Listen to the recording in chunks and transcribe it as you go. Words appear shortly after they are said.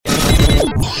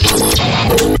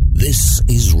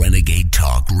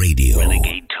Talk Radio.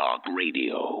 Renegade Talk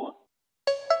Radio.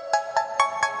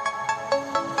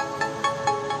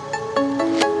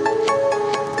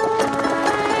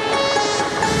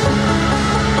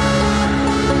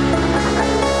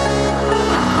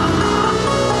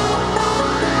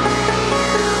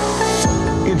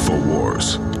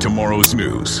 InfoWars. Tomorrow's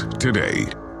news today.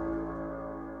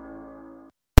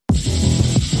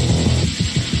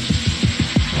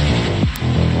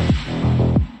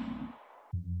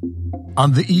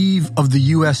 On the eve of the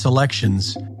U.S.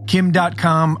 elections,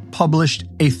 Kim.com published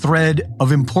a thread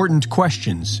of important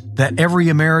questions that every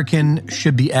American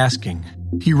should be asking.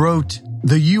 He wrote,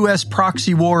 "The U.S.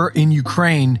 proxy war in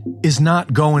Ukraine is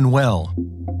not going well.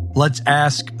 Let's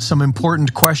ask some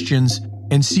important questions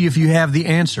and see if you have the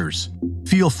answers.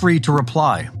 Feel free to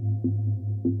reply."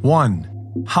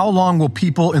 1. How long will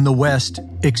people in the West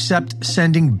accept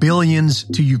sending billions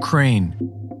to Ukraine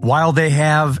while they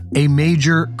have a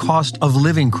major cost of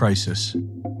living crisis?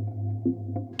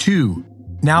 2.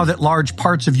 Now that large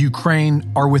parts of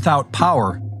Ukraine are without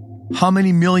power, how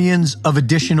many millions of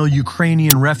additional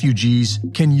Ukrainian refugees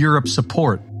can Europe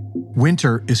support?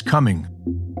 Winter is coming.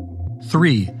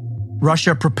 3.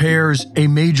 Russia prepares a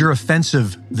major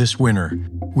offensive this winter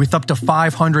with up to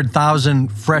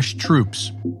 500,000 fresh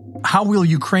troops. How will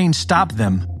Ukraine stop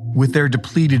them with their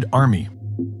depleted army?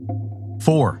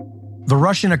 4. The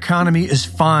Russian economy is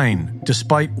fine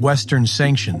despite Western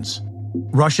sanctions.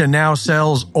 Russia now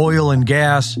sells oil and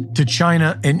gas to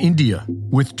China and India,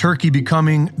 with Turkey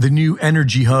becoming the new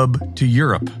energy hub to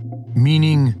Europe,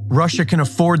 meaning Russia can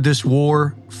afford this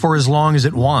war for as long as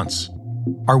it wants.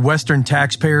 Are Western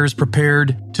taxpayers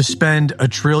prepared to spend $1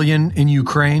 trillion in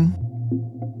Ukraine?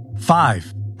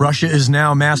 5. Russia is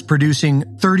now mass-producing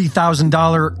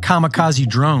 $30,000 kamikaze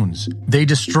drones. They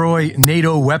destroy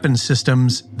NATO weapon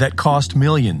systems that cost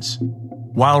millions.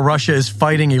 While Russia is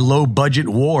fighting a low-budget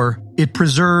war, it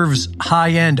preserves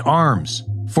high-end arms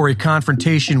for a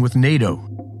confrontation with NATO.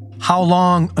 How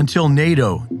long until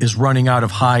NATO is running out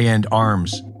of high-end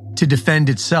arms to defend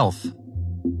itself?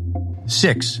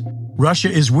 6. Russia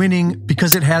is winning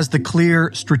because it has the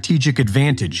clear strategic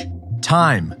advantage.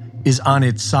 Time is on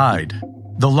its side.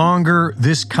 The longer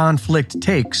this conflict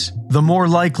takes, the more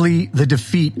likely the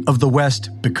defeat of the West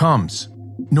becomes,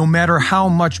 no matter how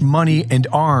much money and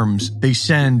arms they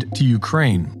send to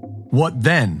Ukraine. What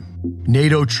then?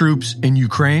 NATO troops in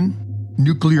Ukraine?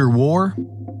 Nuclear war?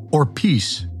 Or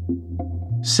peace?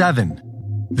 7.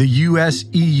 The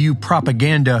US-EU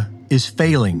propaganda is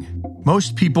failing.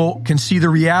 Most people can see the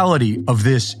reality of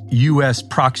this US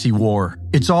proxy war.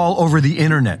 It's all over the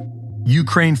internet.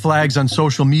 Ukraine flags on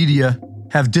social media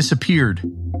have disappeared.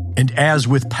 And as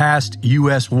with past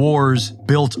U.S. wars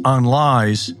built on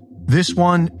lies, this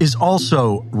one is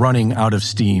also running out of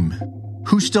steam.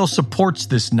 Who still supports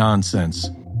this nonsense?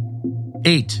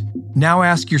 8. Now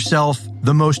ask yourself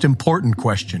the most important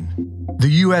question.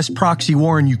 The U.S. proxy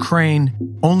war in Ukraine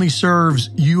only serves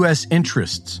U.S.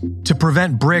 interests to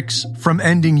prevent BRICS from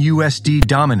ending USD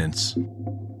dominance.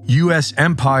 U.S.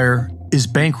 empire is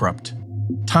bankrupt.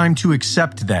 Time to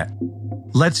accept that.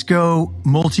 Let's go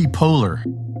multipolar.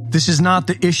 This is not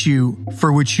the issue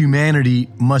for which humanity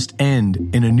must end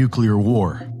in a nuclear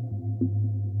war.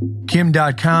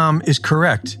 Kim.com is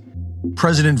correct.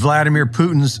 President Vladimir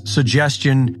Putin's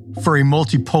suggestion for a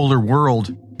multipolar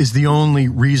world is the only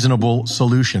reasonable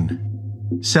solution.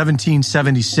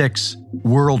 1776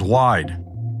 worldwide.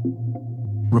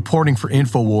 Reporting for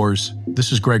InfoWars,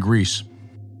 this is Greg Reese.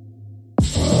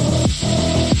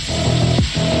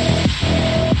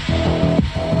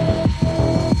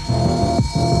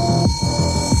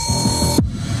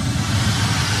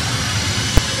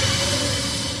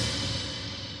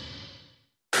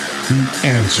 The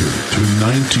answer to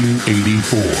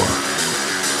 1984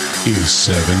 is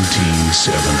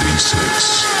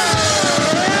 1776.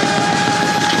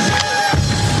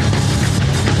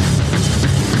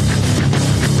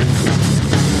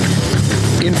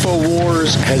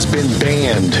 InfoWars has been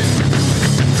banned,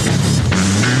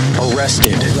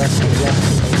 arrested,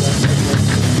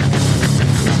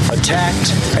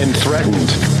 attacked, and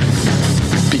threatened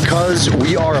because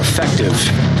we are effective.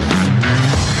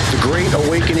 The Great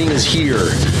Awakening is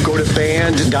here. Go to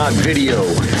band.video,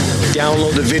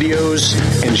 download the videos,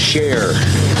 and share.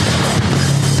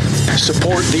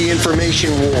 Support the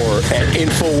information war at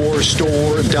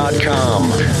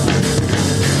InfoWarsStore.com.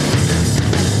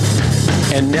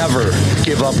 And never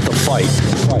give up the fight.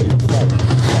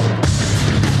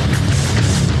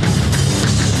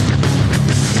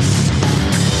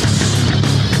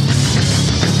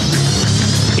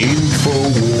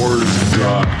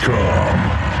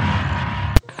 InfoWars.com.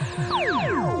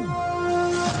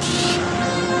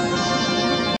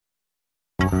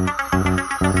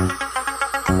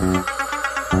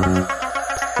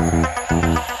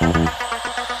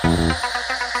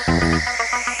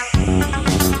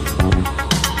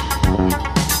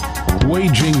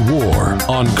 waging war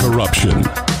on corruption.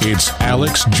 It's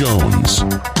Alex Jones.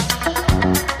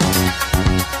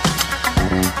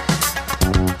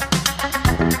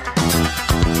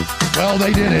 Well,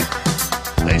 they did it.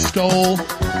 They stole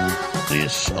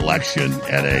this election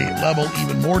at a level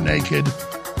even more naked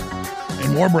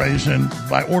and more brazen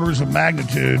by orders of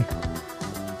magnitude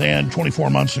than 24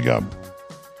 months ago.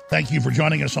 Thank you for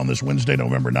joining us on this Wednesday,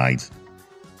 November 9th,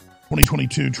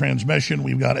 2022 transmission.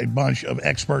 We've got a bunch of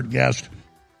expert guests.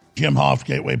 Jim Hoft,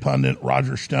 Gateway Pundit,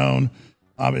 Roger Stone,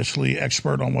 obviously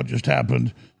expert on what just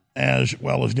happened, as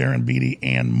well as Darren Beattie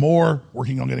and more,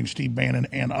 working on getting Steve Bannon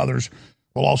and others.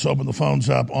 We'll also open the phones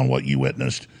up on what you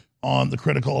witnessed on the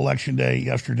critical election day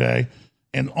yesterday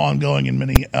and ongoing in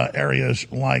many areas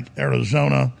like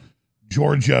Arizona,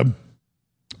 Georgia,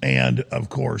 and, of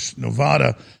course,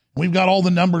 Nevada. We've got all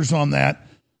the numbers on that.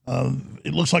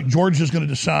 It looks like Georgia is going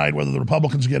to decide whether the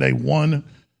Republicans get a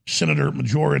one-senator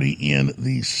majority in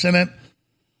the Senate.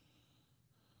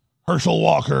 Herschel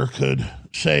Walker could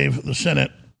save the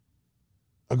Senate.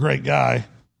 A great guy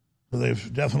who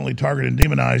they've definitely targeted and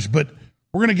demonized. But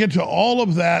we're going to get to all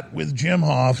of that with Jim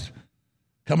Hoft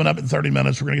coming up in 30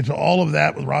 minutes. We're going to get to all of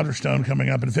that with Roger Stone coming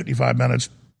up in 55 minutes.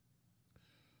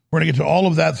 We're going to get to all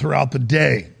of that throughout the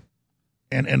day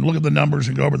and look at the numbers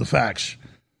and go over the facts.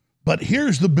 But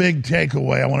here's the big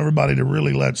takeaway I want everybody to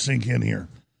really let sink in here.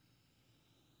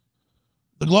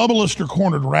 The globalists are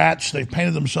cornered rats. They've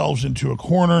painted themselves into a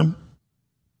corner.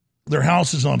 Their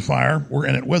house is on fire. We're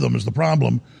in it with them is the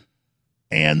problem.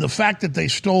 And the fact that they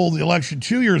stole the election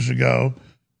 2 years ago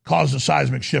caused a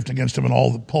seismic shift against them in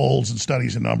all the polls and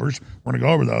studies and numbers. We're going to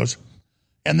go over those.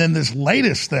 And then this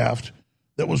latest theft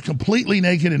that was completely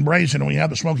naked and brazen, and we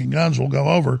have the smoking guns we'll go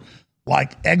over,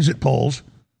 like exit polls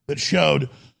that showed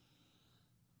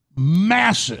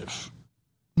massive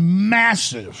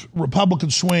Republican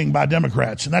swing by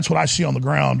Democrats. And that's what I see on the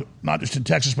ground, not just in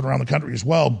Texas, but around the country as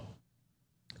well.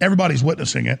 Everybody's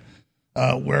witnessing it,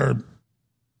 where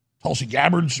Tulsi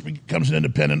Gabbard becomes an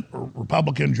independent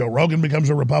Republican. Joe Rogan becomes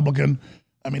a Republican.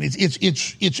 I mean,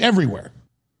 it's everywhere.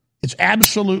 It's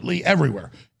absolutely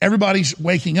everywhere. Everybody's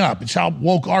waking up. It's how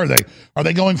woke are they? Are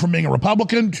they going from being a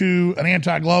Republican to an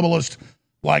anti-globalist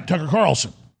like Tucker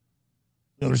Carlson?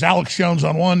 You know, there's Alex Jones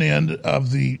on one end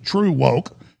of the true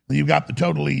woke. Then you've got the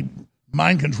totally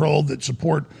mind-controlled that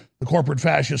support the corporate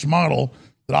fascist model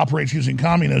that operates using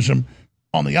communism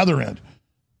on the other end.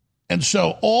 And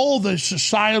so all the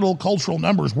societal cultural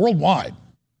numbers worldwide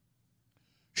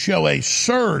show a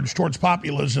surge towards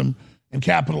populism and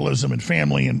capitalism and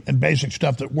family and basic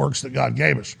stuff that works that God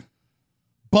gave us.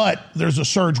 But there's a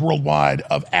surge worldwide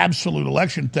of absolute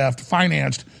election theft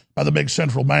financed by the big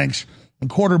central banks and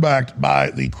quarterbacked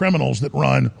by the criminals that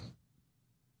run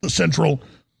the Central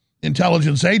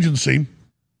Intelligence Agency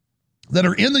that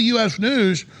are in the U.S.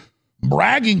 news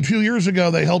bragging 2 years ago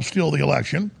they helped steal the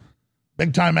election.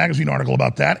 Big Time magazine article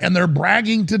about that. And they're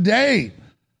bragging today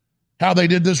how they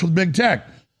did this with big tech.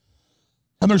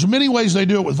 And there's many ways they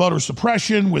do it with voter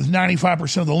suppression, with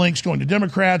 95% of the links going to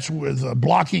Democrats, with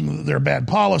blocking their bad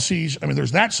policies. I mean,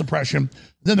 there's that suppression.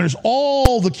 Then there's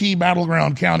all the key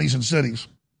battleground counties and cities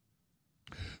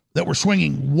that were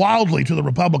swinging wildly to the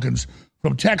Republicans,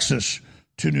 from Texas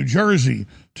to New Jersey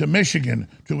to Michigan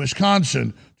to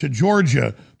Wisconsin to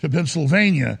Georgia to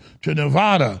Pennsylvania to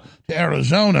Nevada to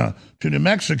Arizona to New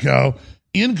Mexico.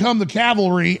 In come the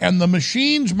cavalry, and the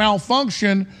machines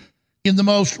malfunction in the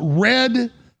most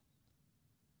red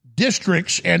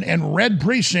districts and red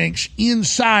precincts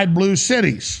inside blue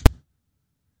cities.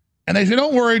 And they say,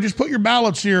 don't worry, just put your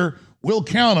ballots here. We'll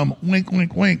count them, wink,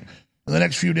 wink, wink, in the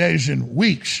next few days and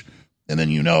weeks. And then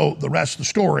you know the rest of the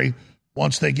story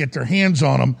once they get their hands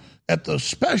on them at the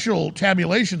special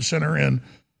tabulation center in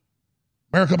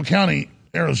Maricopa County,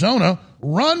 Arizona,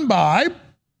 run by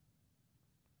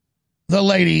the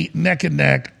lady neck and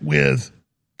neck with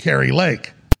Kari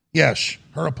Lake. Yes,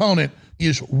 her opponent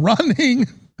is running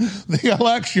the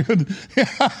election,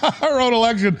 her own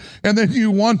election, and then you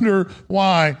wonder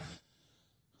why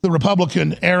the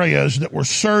Republican areas that were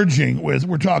surging with,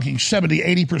 we're talking 70,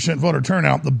 80% voter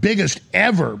turnout, the biggest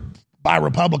ever by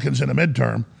Republicans in a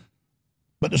midterm.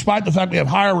 But despite the fact we have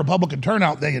higher Republican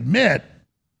turnout, they admit,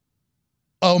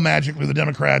 oh, magically the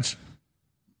Democrats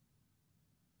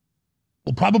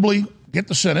will probably get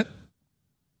the Senate,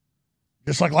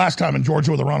 just like last time in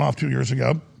Georgia with a runoff 2 years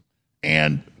ago,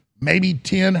 and maybe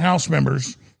 10 House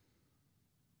members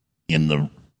in the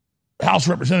House of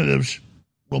Representatives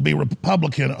will be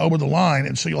Republican over the line.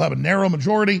 And so you'll have a narrow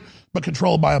majority, but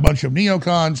controlled by a bunch of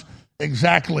neocons.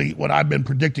 Exactly what I've been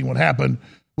predicting would happen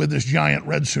with this giant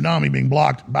red tsunami being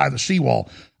blocked by the seawall.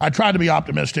 I tried to be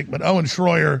optimistic, but Owen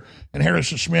Schroyer and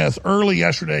Harrison Smith early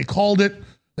yesterday called it.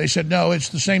 They said, no, it's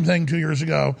the same thing 2 years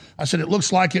ago. I said, it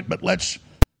looks like it, but let's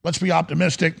be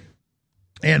optimistic.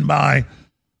 And by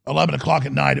 11 o'clock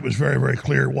at night, it was very, very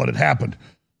clear what had happened.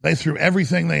 They threw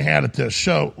everything they had at this.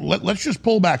 So let's just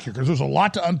pull back here because there's a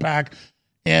lot to unpack.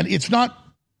 And it's not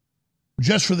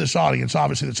just for this audience,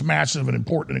 obviously, that's massive and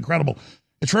important and incredible.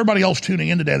 It's for everybody else tuning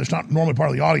in today that's not normally part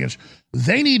of the audience.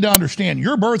 They need to understand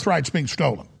your birthright's being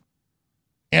stolen.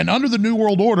 And under the New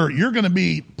World Order, you're going to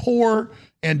be poor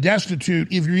and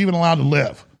destitute if you're even allowed to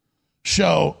live.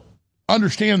 So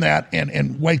understand that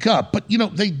and wake up. But,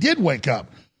 they did wake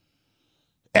up.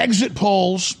 Exit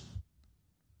polls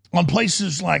on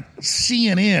places like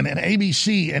CNN and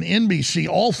ABC and NBC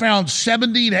all found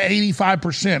 70 to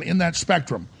 85% in that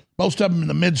spectrum, most of them in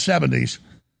the mid-70s.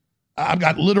 I've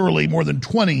got literally more than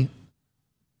 20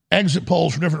 exit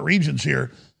polls from different regions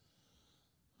here,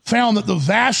 found that the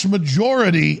vast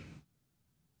majority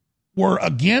were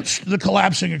against the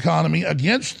collapsing economy,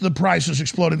 against the prices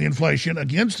exploding, the inflation,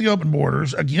 against the open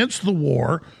borders, against the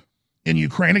war in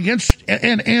Ukraine,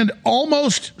 and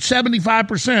almost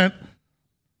 75%,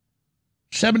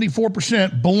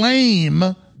 74% blame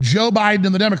Joe Biden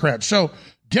and the Democrats. So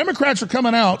Democrats are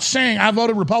coming out saying, I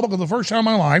voted Republican the first time in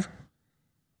my life,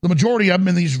 the majority of them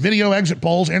in these video exit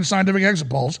polls and scientific exit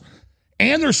polls,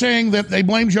 and they're saying that they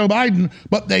blame Joe Biden,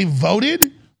 but they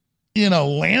voted in a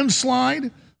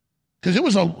landslide, because it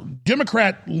was a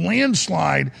Democrat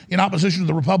landslide in opposition to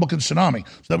the Republican tsunami.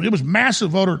 So it was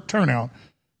massive voter turnout.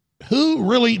 Who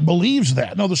really believes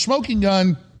that? No, the smoking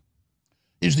gun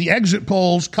is the exit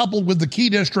polls coupled with the key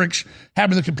districts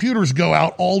having the computers go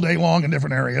out all day long in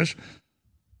different areas,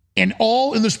 and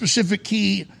all in the specific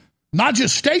key, not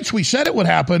just states we said it would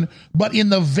happen, but in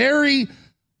the very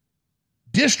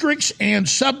districts and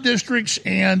sub-districts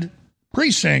and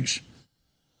precincts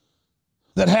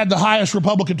that had the highest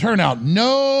Republican turnout.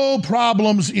 No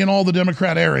problems in all the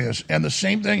Democrat areas. And the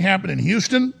same thing happened in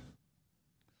Houston.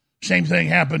 Same thing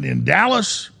happened in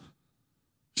Dallas.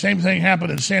 Same thing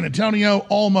happened in San Antonio.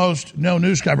 Almost no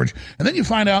news coverage. And then you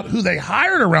find out who they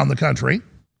hired around the country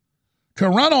to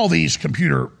run all these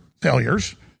computer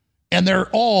failures. And they're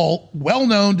all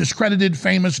well-known, discredited,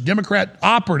 famous Democrat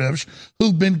operatives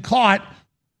who've been caught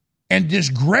and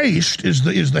disgraced,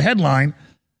 is the headline,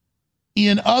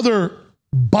 in other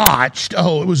botched,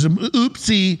 it was an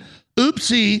oopsie.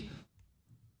 It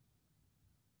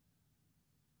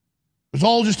was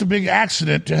all just a big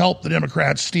accident to help the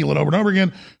Democrats steal it over and over again.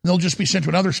 And they'll just be sent to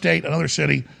another state, another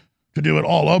city to do it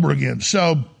all over again.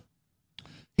 So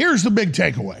here's the big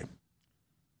takeaway.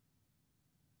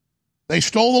 They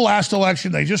stole the last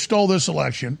election. They just stole this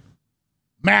election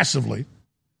massively.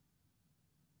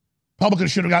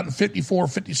 Republicans should have gotten 54,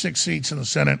 56 seats in the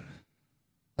Senate,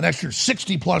 an extra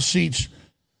 60-plus seats,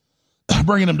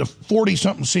 bringing them to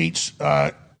 40-something seats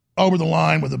over the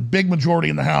line with a big majority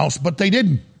in the House, but they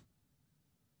didn't.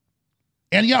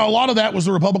 And, a lot of that was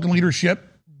the Republican leadership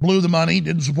blew the money,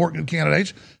 didn't support good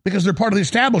candidates, because they're part of the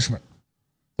establishment.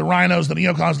 The rhinos, the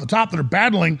neocons at the top that are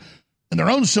battling in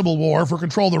their own civil war for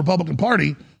control of the Republican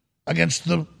Party against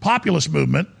the populist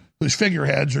movement, whose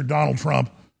figureheads are Donald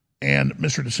Trump and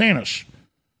Mr. DeSantis,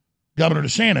 Governor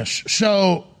DeSantis.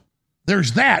 So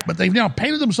there's that, but they've now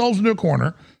painted themselves into a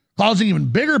corner, causing even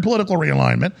bigger political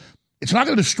realignment. It's not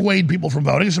going to dissuade people from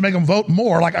voting. It's going to make them vote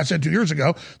more. Like I said 2 years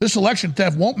ago, this election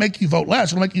theft won't make you vote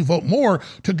less. It'll make you vote more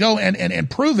to go and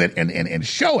prove it and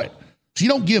show it. So you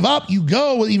don't give up. You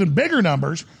go with even bigger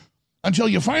numbers until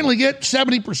you finally get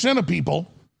 70% of people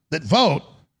that vote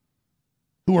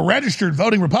who are registered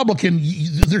voting Republican.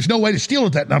 There's no way to steal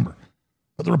at that number.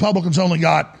 But the Republicans only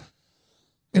got,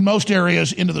 in most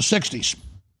areas, into the 60s.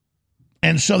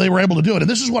 And so they were able to do it. And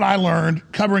this is what I learned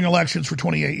covering elections for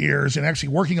 28 years and actually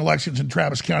working elections in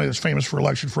Travis County that's famous for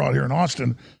election fraud here in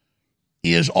Austin,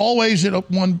 is always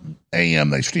at 1 a.m.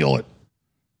 they steal it.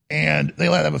 And they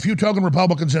have a few token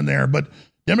Republicans in there, but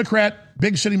Democrat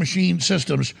big city machine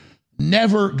systems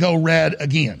never go red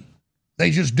again.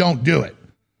 They just don't do it.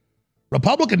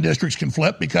 Republican districts can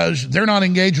flip because they're not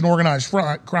engaged in organized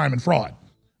crime and fraud.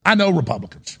 I know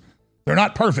Republicans. They're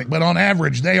not perfect, but on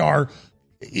average, they are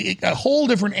a whole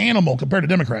different animal compared to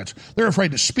Democrats. They're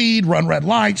afraid to speed, run red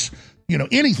lights,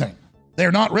 anything.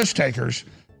 They're not risk takers,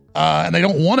 and they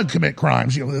don't want to commit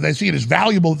crimes. They see it as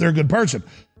valuable that they're a good person.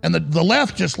 And the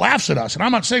left just laughs at us. And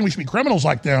I'm not saying we should be criminals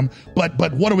like them, but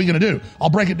what are we going to do? I'll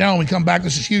break it down when we come back.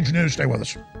 This is huge news. Stay with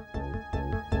us.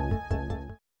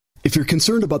 If you're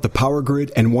concerned about the power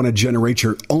grid and want to generate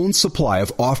your own supply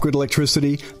of off-grid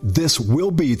electricity, this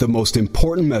will be the most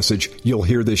important message you'll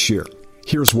hear this year.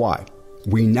 Here's why.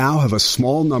 We now have a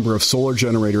small number of solar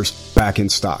generators back in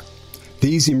stock.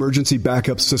 These emergency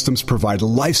backup systems provide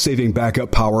life-saving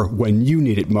backup power when you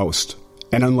need it most.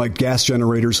 And unlike gas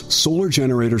generators, solar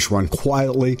generators run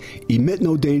quietly, emit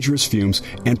no dangerous fumes,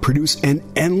 and produce an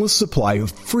endless supply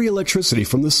of free electricity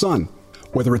from the sun.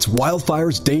 Whether it's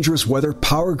wildfires, dangerous weather,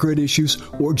 power grid issues,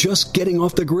 or just getting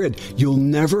off the grid, you'll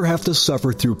never have to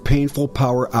suffer through painful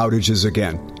power outages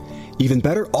again. Even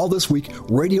better, all this week,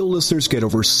 radio listeners get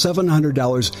over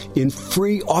 $700 in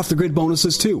free off-the-grid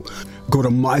bonuses, too. Go to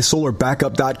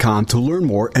mysolarbackup.com to learn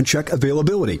more and check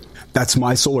availability. That's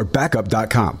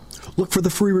mysolarbackup.com. Look for the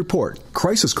free report,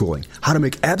 Crisis Cooling, how to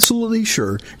make absolutely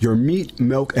sure your meat,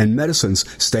 milk, and medicines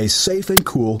stay safe and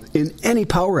cool in any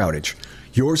power outage.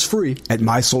 Yours free at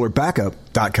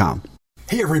mysolarbackup.com.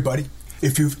 Hey, everybody.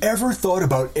 If you've ever thought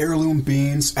about heirloom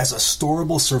beans as a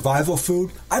storable survival food,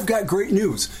 I've got great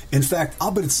news. In fact, I'll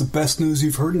bet it's the best news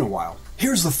you've heard in a while.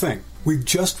 Here's the thing. We've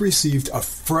just received a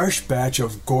fresh batch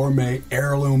of gourmet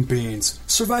heirloom beans,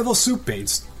 survival soup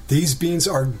beans. These beans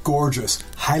are gorgeous,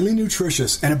 highly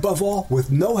nutritious, and above all,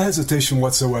 with no hesitation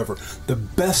whatsoever, the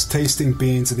best tasting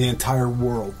beans in the entire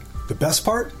world. The best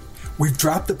part? We've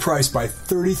dropped the price by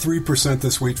 33%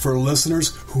 this week for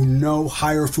listeners who know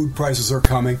higher food prices are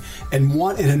coming and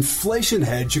want an inflation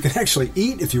hedge you can actually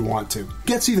eat if you want to.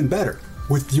 Gets even better.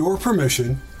 With your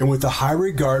permission and with a high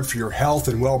regard for your health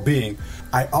and well-being,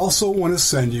 I also want to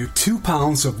send you 2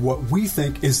 pounds of what we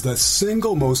think is the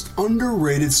single most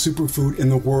underrated superfood in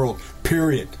the world,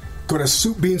 period. Go to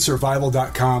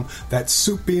soupbeansurvival.com, that's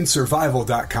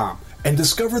soupbeansurvival.com, and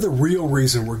discover the real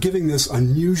reason we're giving this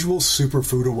unusual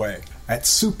superfood away at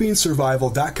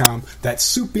soupbeansurvival.com,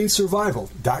 that's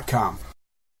soupbeansurvival.com.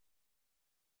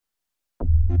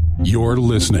 You're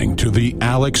listening to The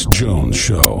Alex Jones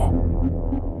Show.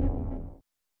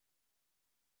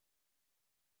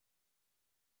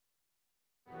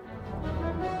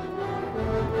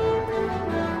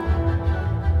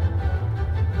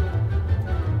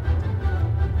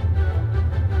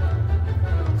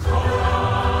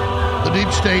 The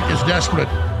deep state is desperate.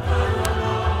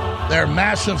 Their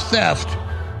massive theft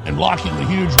and blocking the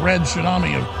huge red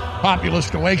tsunami of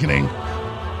populist awakening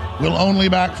will only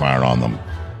backfire on them.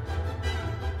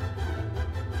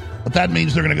 But that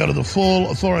means they're going to go to the full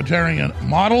authoritarian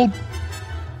model.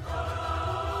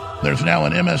 There's now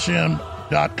an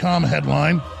MSN.com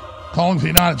headline calling for the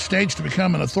United States to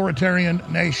become an authoritarian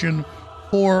nation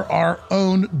for our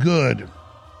own good.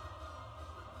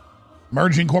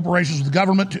 Merging corporations with the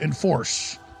government to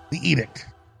enforce the edict.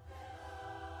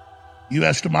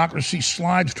 U.S. democracy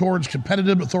slides towards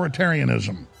competitive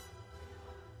authoritarianism.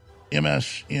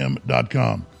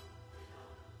 MSM.com.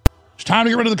 It's time to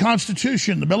get rid of the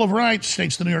Constitution. The Bill of Rights,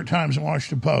 states the New York Times and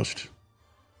Washington Post.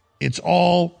 It's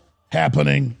all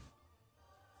happening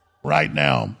right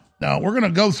now. Now, we're going to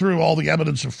go through all the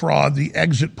evidence of fraud, the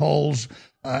exit polls,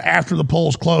 after the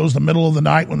polls close, the middle of the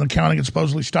night when the counting had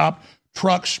supposedly stopped,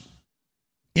 trucks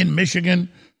in Michigan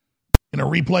in a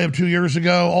replay of 2 years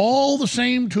ago, all the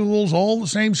same tools, all the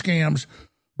same scams,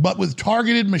 but with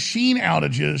targeted machine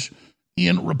outages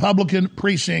in Republican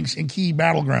precincts in key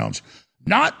battlegrounds.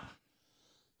 Not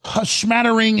a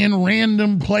smattering in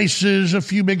random places, a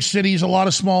few big cities, a lot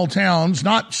of small towns,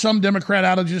 not some Democrat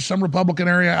outages, some Republican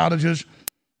area outages,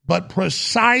 but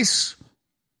precise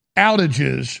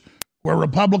outages where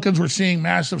Republicans were seeing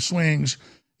massive swings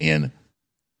in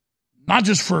not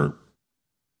just for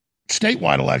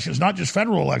statewide elections, not just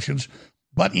federal elections,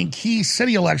 but in key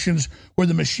city elections where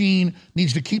the machine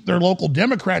needs to keep their local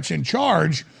Democrats in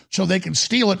charge so they can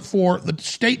steal it for the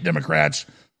state Democrats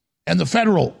and the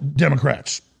federal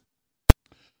Democrats.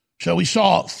 So we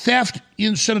saw theft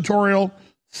in senatorial,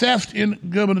 theft in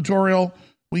gubernatorial.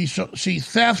 We see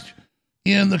theft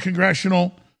in the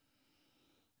congressional.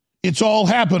 It's all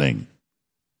happening.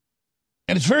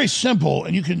 And it's very simple,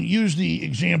 and you can use the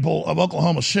example of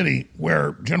Oklahoma City,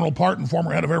 where General Parton,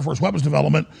 former head of Air Force Weapons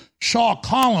Development, saw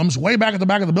columns way back at the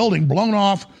back of the building blown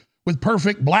off with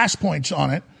perfect blast points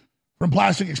on it from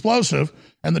plastic explosive,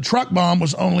 and the truck bomb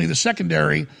was only the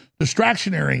secondary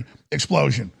distractionary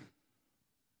explosion.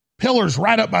 Pillars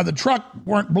right up by the truck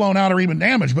weren't blown out or even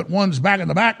damaged, but ones back in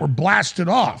the back were blasted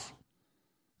off.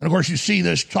 And, of course, you see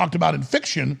this talked about in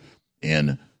fiction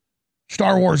in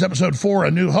Star Wars Episode 4,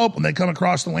 A New Hope, when they come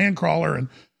across the Landcrawler and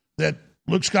that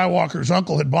Luke Skywalker's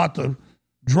uncle had bought the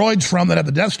droids from that had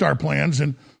the Death Star plans,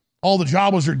 and all the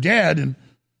Jawas are dead. And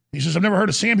he says, I've never heard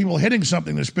of sand people hitting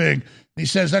something this big. And he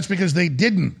says, that's because they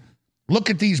didn't. Look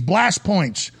at these blast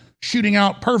points shooting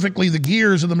out perfectly the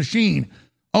gears of the machine.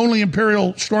 Only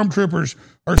Imperial stormtroopers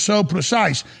are so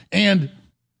precise. And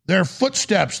their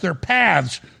footsteps, their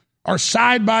paths are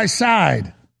side by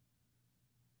side.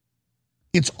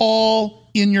 It's all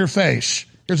in your face.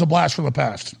 Here's a blast from the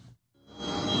past.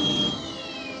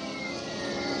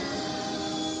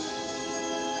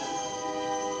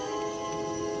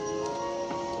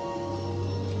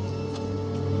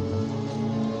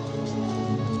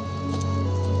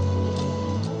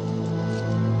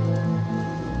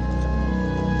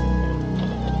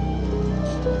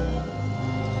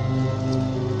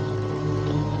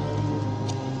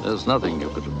 There's nothing you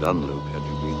could have done, Luke, had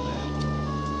you been there.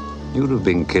 You'd have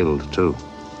been killed, too.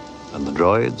 And the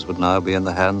droids would now be in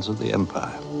the hands of the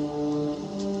Empire. I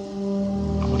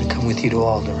want to come with you to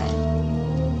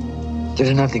Alderaan.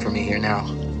 There's nothing for me here now.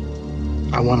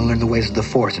 I want to learn the ways of the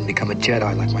Force and become a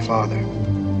Jedi like my father.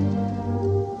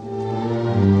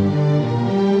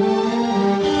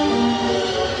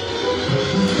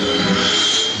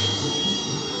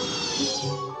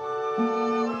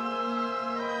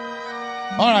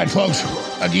 All right, folks,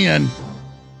 again,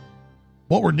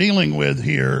 what we're dealing with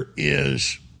here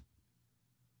is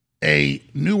a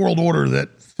new world order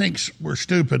that thinks we're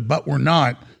stupid, but we're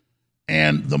not.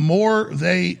 And the more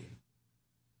they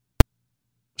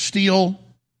steal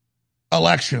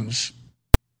elections,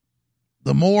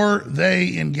 the more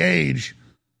they engage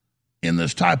in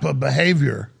this type of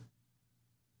behavior,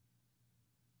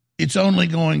 it's only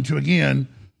going to, again,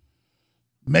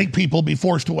 make people be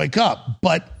forced to wake up.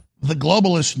 But the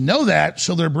globalists know that,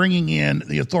 so they're bringing in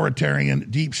the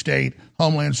authoritarian deep state,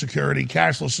 homeland security,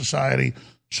 cashless society,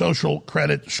 social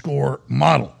credit score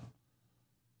model.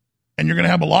 And you're going to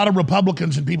have a lot of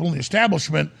Republicans and people in the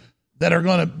establishment that are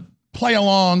going to play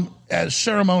along as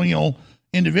ceremonial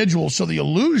individuals. So the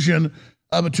illusion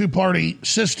of a two-party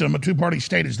system, a two-party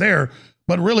state is there.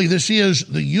 But really, this is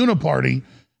the uniparty.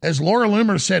 As Laura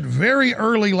Loomer said very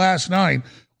early last night,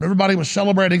 everybody was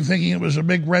celebrating, thinking it was a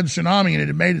big red tsunami and it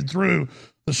had made it through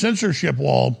the censorship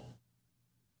wall.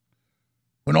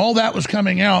 When all that was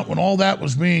coming out, when all that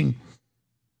was being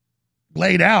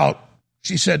laid out,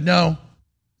 she said, no,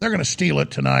 they're going to steal it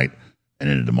tonight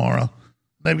and into tomorrow.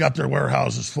 They've got their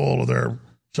warehouses full of their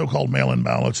so-called mail-in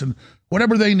ballots, and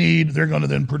whatever they need, they're going to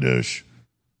then produce.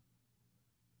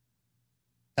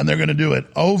 And they're going to do it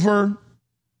over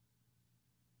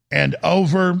and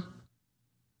over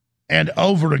and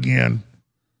over again,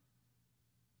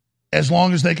 as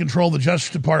long as they control the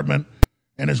Justice Department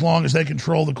and as long as they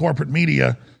control the corporate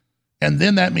media. And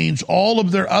then that means all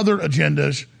of their other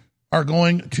agendas are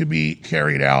going to be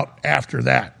carried out after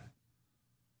that.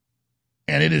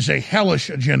 And it is a hellish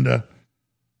agenda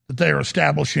that they are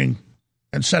establishing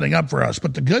and setting up for us.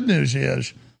 But the good news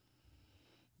is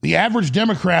the average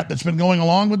Democrat that's been going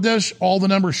along with this, all the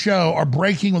numbers show, are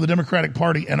breaking with the Democratic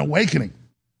Party and awakening.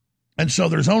 And so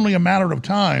there's only a matter of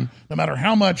time, no matter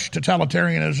how much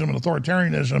totalitarianism and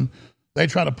authoritarianism they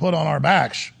try to put on our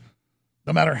backs,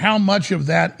 no matter how much of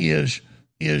that is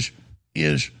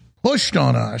pushed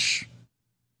on us,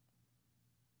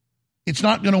 it's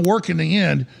not going to work in the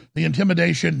end. The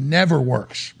intimidation never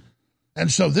works.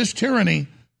 And so this tyranny,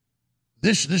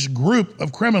 this group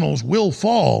of criminals will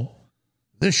fall.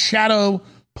 This shadow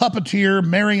puppeteer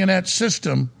marionette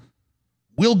system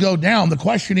will go down. The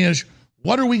question is,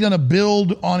 what are we going to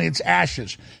build on its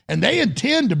ashes? And they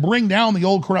intend to bring down the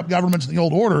old corrupt governments and the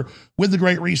old order with the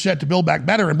Great Reset to build back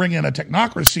better and bring in a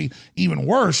technocracy even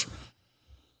worse.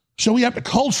 So we have to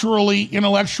culturally,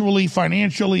 intellectually,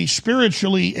 financially,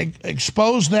 spiritually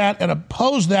expose that and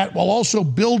oppose that while also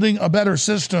building a better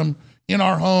system in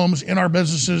our homes, in our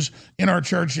businesses, in our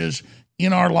churches,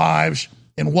 in our lives,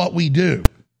 in what we do.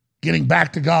 Getting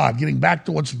back to God, getting back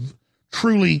to what's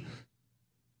truly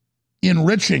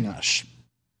enriching us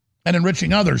and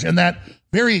enriching others. And that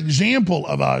very example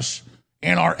of us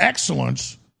and our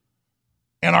excellence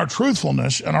and our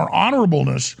truthfulness and our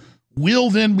honorableness will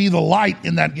then be the light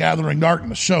in that gathering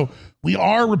darkness. So we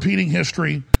are repeating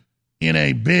history in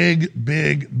a big,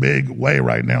 big, big way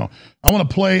right now. I want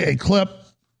to play a clip,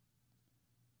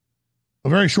 a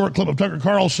very short clip of Tucker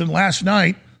Carlson last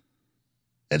night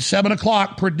at 7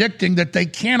 o'clock predicting that they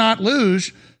cannot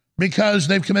lose because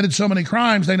they've committed so many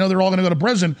crimes. They know they're all going to go to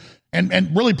prison,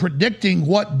 and really predicting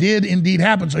what did indeed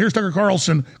happen. So here's Tucker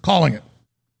Carlson calling it.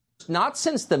 Not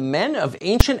since the men of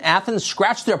ancient Athens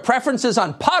scratched their preferences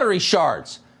on pottery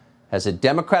shards has a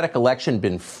Democratic election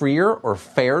been freer or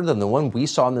fairer than the one we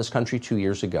saw in this country 2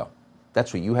 years ago.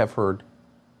 That's what you have heard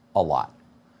a lot.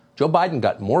 Joe Biden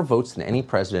got more votes than any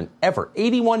president ever,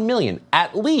 81 million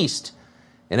at least.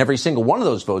 And every single one of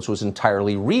those votes was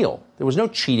entirely real. There was no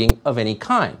cheating of any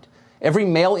kind. Every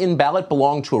mail-in ballot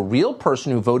belonged to a real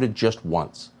person who voted just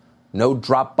once. No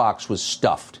drop box was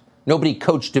stuffed. Nobody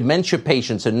coached dementia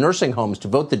patients in nursing homes to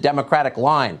vote the Democratic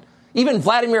line. Even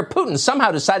Vladimir Putin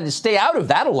somehow decided to stay out of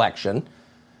that election.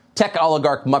 Tech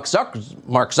oligarch Mark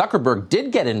Zuckerberg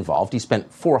did get involved. He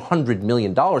spent $400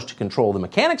 million to control the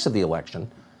mechanics of the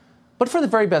election, but for the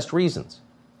very best reasons.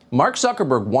 Mark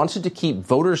Zuckerberg wanted to keep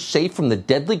voters safe from the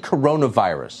deadly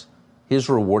coronavirus. His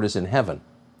reward is in heaven.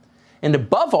 And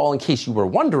above all, in case you were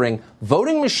wondering,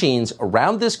 voting machines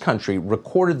around this country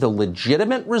recorded the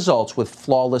legitimate results with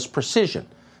flawless precision.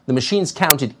 The machines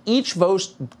counted each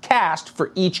vote cast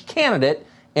for each candidate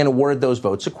and awarded those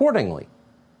votes accordingly.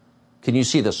 Can you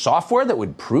see the software that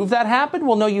would prove that happened?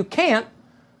 Well, no, you can't.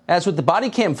 As with the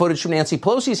body cam footage from Nancy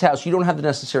Pelosi's house, you don't have the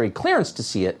necessary clearance to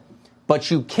see it.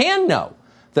 But you can know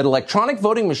that electronic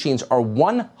voting machines are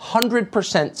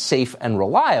 100% safe and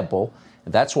reliable.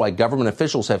 And that's why government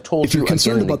officials have told you if you're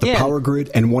concerned about the power grid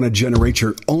and want to generate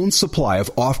your own supply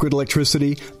of off-grid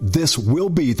electricity, this will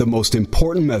be the most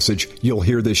important message you'll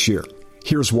hear this year.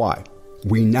 Here's why.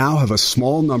 We now have a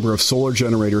small number of solar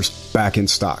generators back in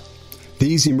stock.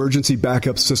 These emergency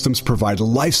backup systems provide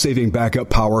life-saving backup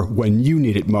power when you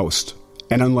need it most.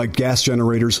 And unlike gas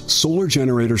generators, solar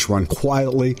generators run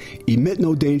quietly, emit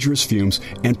no dangerous fumes,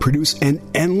 and produce an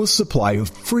endless supply of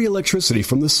free electricity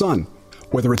from the sun.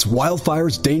 Whether it's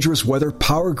wildfires, dangerous weather,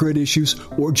 power grid issues,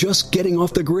 or just getting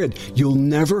off the grid, you'll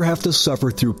never have to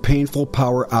suffer through painful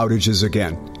power outages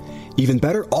again. Even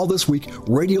better, all this week,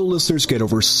 radio listeners get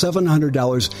over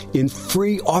 $700 in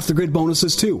free off-the-grid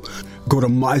bonuses, too. Go to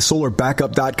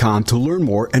mysolarbackup.com to learn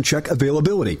more and check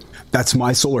availability. That's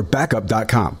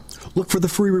mysolarbackup.com. Look for the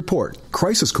free report,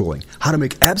 Crisis Cooling, how to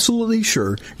make absolutely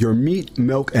sure your meat,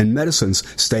 milk, and medicines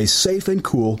stay safe and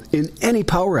cool in any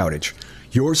power outage.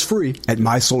 Yours free at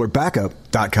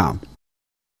mysolarbackup.com.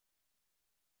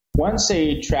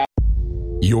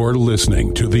 You're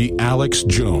listening to The Alex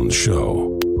Jones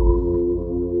Show.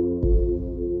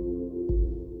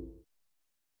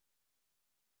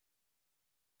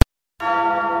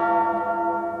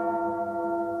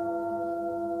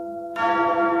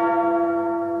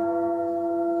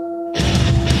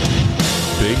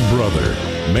 Big Brother,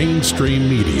 mainstream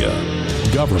media,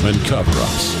 government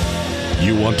cover-ups.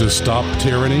 You want to stop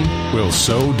tyranny? Well,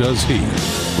 so does he.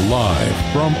 Live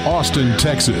from Austin,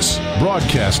 Texas,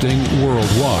 broadcasting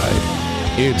worldwide,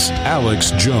 it's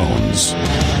Alex Jones.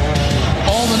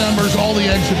 All the numbers, all the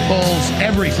exit polls,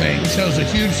 everything shows a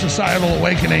huge societal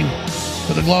awakening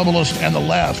to the globalist and the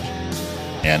left,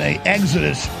 and an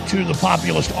exodus to the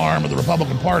populist arm of the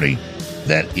Republican Party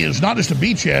that is not just a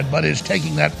beachhead, but is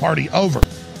taking that party over.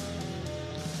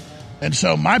 And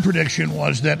so my prediction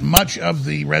was that much of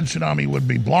the red tsunami would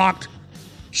be blocked.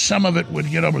 Some of it would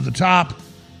get over the top.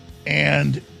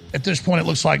 And at this point, it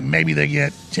looks like maybe they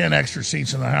get 10 extra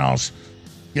seats in the House,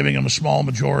 giving them a small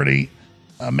majority.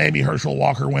 Maybe Herschel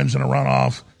Walker wins in a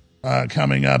runoff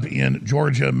coming up in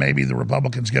Georgia. Maybe the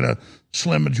Republicans get a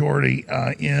slim majority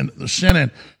in the Senate.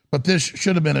 But this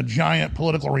should have been a giant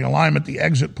political realignment. The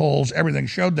exit polls, everything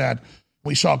showed that.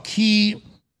 We saw key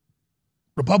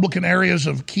Republican areas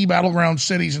of key battleground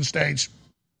cities and states,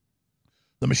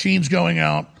 the machines going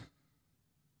out,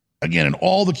 again, in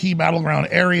all the key battleground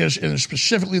areas, and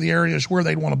specifically the areas where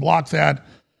they'd want to block that.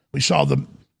 We saw the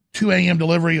 2 a.m.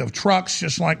 delivery of trucks,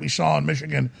 just like we saw in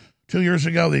Michigan 2 years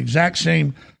ago, the exact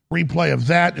same replay of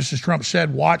that. Just as Trump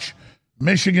said, watch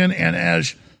Michigan. And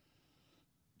as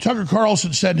Tucker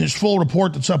Carlson said in his full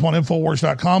report that's up on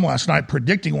Infowars.com last night,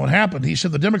 predicting what happened, he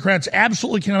said the Democrats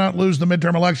absolutely cannot lose the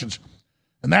midterm elections.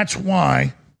 And that's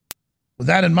why, with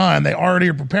that in mind, they already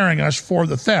are preparing us for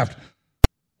the theft,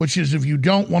 which is if you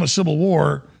don't want a civil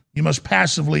war, you must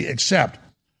passively accept.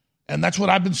 And that's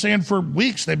what I've been saying for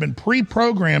weeks. They've been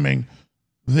pre-programming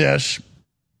this,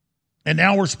 and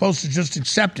now we're supposed to just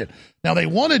accept it. Now, they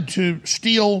wanted to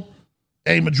steal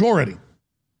a majority,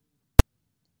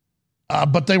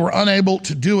 but they were unable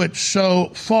to do it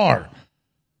so far.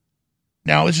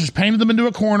 Now, this has painted them into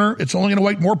a corner. It's only going to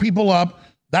wake more people up.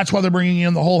 That's why they're bringing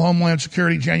in the whole Homeland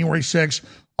Security, January 6th.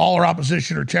 All our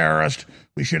opposition are terrorists.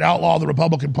 We should outlaw the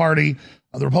Republican Party.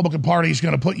 The Republican Party is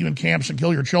going to put you in camps and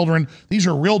kill your children. These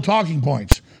are real talking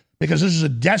points because this is a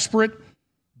desperate,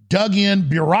 dug-in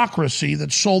bureaucracy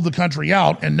that sold the country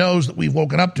out and knows that we've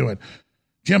woken up to it.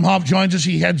 Jim Hoff joins us.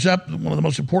 He heads up one of the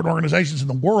most important organizations in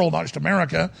the world, not just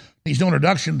America. He's no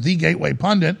introduction, The Gateway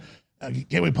Pundit,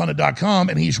 gatewaypundit.com,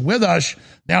 and he's with us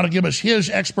now to give us his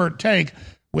expert take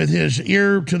with his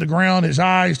ear to the ground, his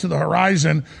eyes to the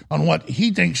horizon on what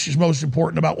he thinks is most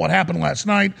important about what happened last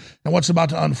night and what's about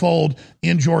to unfold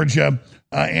in Georgia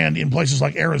and in places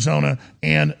like Arizona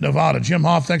and Nevada. Jim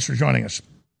Hoff, thanks for joining us.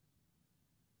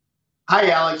 Hi,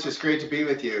 Alex. It's great to be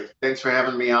with you. Thanks for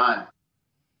having me on.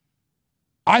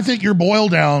 I think your boil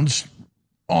downs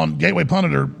on Gateway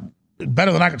Pundit are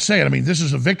better than I could say it. I mean, this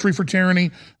is a victory for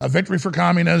tyranny, a victory for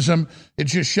communism. It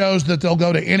just shows that they'll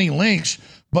go to any lengths.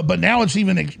 But now it's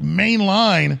even a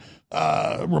mainline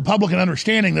Republican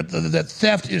understanding that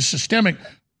theft is systemic.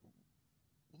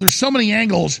 There's so many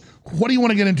angles. What do you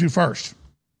want to get into first?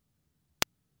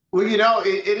 Well,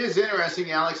 it is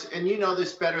interesting, Alex, and you know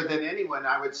this better than anyone,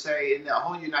 I would say, in the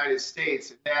whole United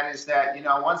States. That is that,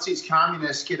 once these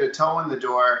communists get a toe in the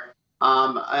door,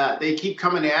 they keep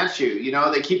coming at you.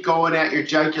 They keep going at your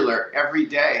jugular every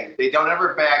day. They don't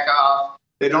ever back off.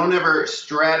 They don't ever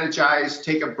strategize,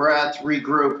 take a breath,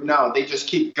 regroup. No, they just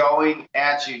keep going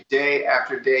at you day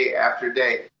after day after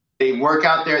day. They work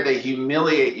out there. They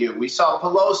humiliate you. We saw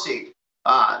Pelosi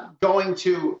going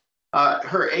to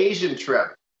her Asian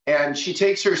trip, and she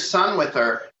takes her son with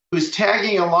her, who's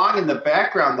tagging along in the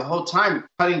background the whole time,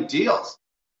 cutting deals.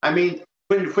 I mean,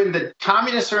 when the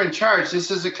communists are in charge,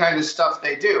 this is the kind of stuff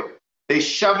they do. They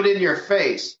shove it in your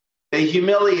face. They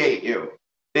humiliate you.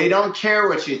 They don't care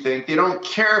what you think. They don't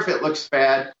care if it looks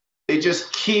bad. They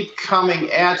just keep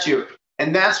coming at you.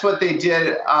 And that's what they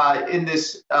did in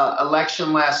this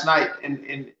election last night,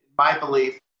 in my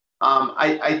belief.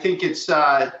 I think it's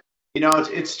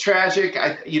it's tragic.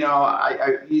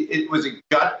 It was a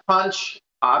gut punch.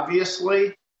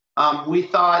 Obviously, we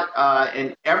thought,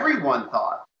 and everyone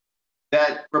thought,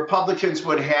 that Republicans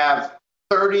would have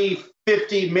 30,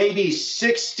 50, maybe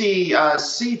 60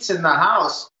 seats in the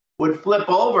House would flip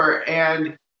over,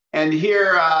 and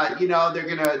here,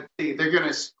 they're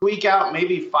gonna squeak out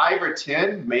maybe 5 or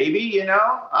 10, maybe,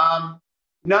 none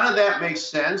of that makes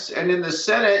sense. And in the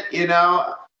Senate,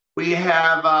 we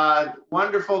have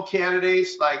wonderful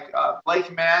candidates like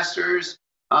Blake Masters.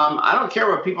 I don't care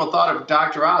what people thought of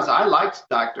Dr. Oz. I liked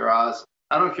Dr. Oz.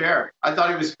 I don't care. I thought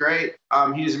he was great.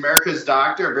 He's America's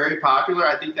doctor, very popular.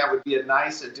 I think that would be a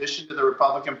nice addition to the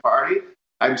Republican Party.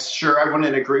 I'm sure I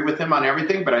wouldn't agree with him on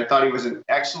everything, but I thought he was an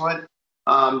excellent,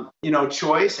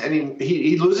 choice. And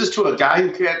he loses to a guy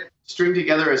who can't string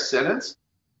together a sentence.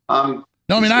 No,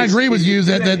 I mean, I agree with you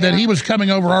that he was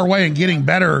coming over our way and getting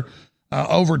better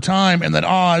over time, and that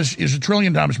Oz is 1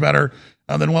 trillion times better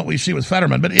than what we see with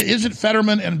Fetterman. But isn't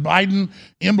Fetterman and Biden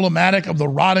emblematic of the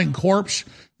rotting corpse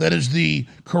that is the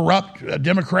corrupt,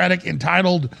 democratic,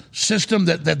 entitled system,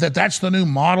 that's the new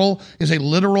model, is a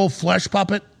literal flesh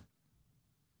puppet?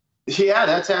 Yeah,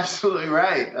 that's absolutely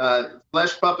right.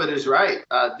 Flesh puppet is right.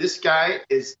 This guy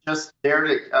is just there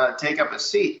to take up a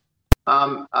seat.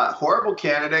 A horrible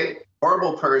candidate,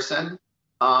 horrible person,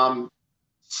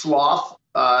 sloth,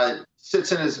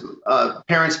 sits in his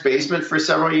parents' basement for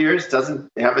several years,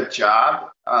 doesn't have a job,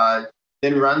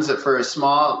 then runs it for a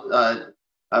small,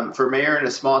 for mayor in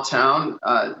a small town.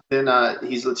 Then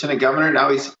he's lieutenant governor. Now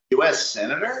he's U.S.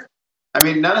 senator. I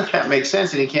mean, none of that makes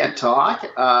sense, and he can't talk.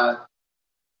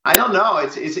 I don't know.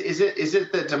 Is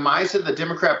it the demise of the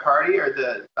Democrat Party or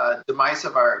the demise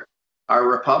of our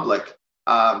republic?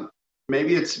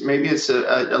 Maybe it's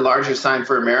a larger sign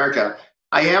for America.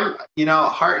 I am,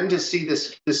 heartened to see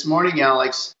this morning,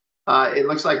 Alex. It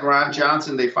looks like Ron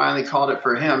Johnson, they finally called it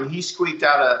for him. He squeaked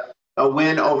out a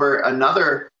win over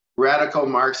another radical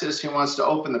Marxist who wants to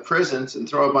open the prisons and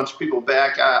throw a bunch of people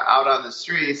back out on the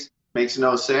streets. Makes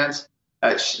no sense.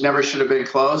 Never should have been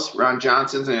close. Ron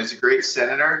Johnson is a great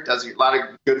senator, does a lot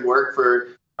of good work for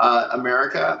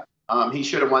America. He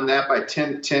should have won that by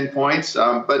 10 points,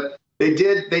 but they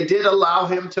did allow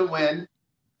him to win.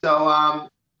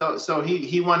 So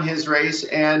he won his race.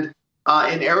 And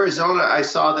in Arizona, I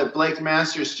saw that Blake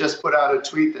Masters just put out a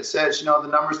tweet that says, the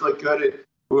numbers look good.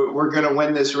 We're going to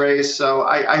win this race. So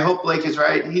I hope Blake is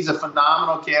right. He's a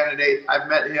phenomenal candidate. I've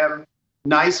met him.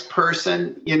 Nice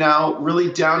person,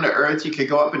 really down to earth. You could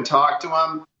go up and talk to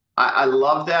him. I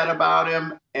love that about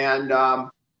him. And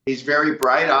he's very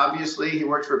bright, obviously. He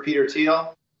worked for Peter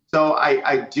Thiel. So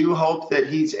I do hope that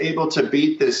he's able to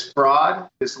beat this fraud,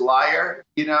 this liar,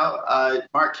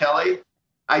 Mark Kelly.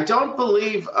 I don't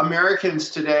believe Americans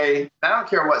today, I don't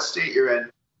care what state you're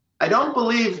in, I don't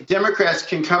believe Democrats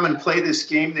can come and play this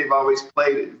game they've always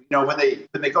played. When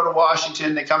they go to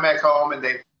Washington, they come back home and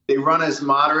they run as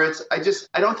moderates. I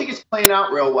don't think it's playing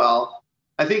out real well.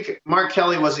 I think Mark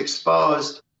Kelly was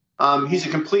exposed. He's a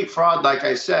complete fraud, like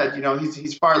I said.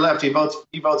 He's far left. He votes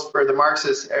for the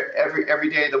Marxists every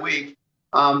day of the week,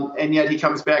 and yet he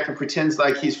comes back and pretends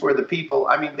like he's for the people.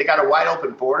 I mean, they got a wide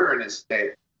open border in his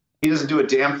state. He doesn't do a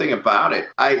damn thing about it.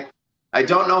 I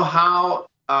don't know how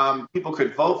people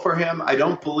could vote for him. I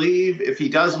don't believe if he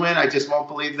does win, I just won't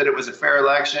believe that it was a fair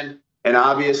election, and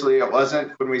obviously it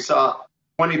wasn't. When we saw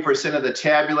 20% of the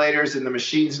tabulators and the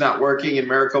machines not working in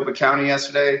Maricopa County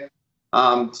yesterday.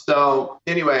 So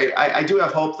anyway, I do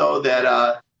have hope, though,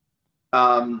 that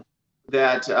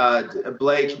that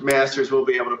Blake Masters will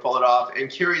be able to pull it off. And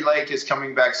Kari Lake is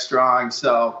coming back strong.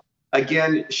 So,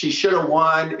 again, she should have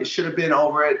won. It should have been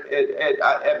over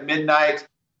at midnight.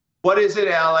 What is it,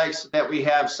 Alex, that we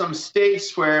have some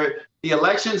states where the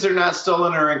elections are not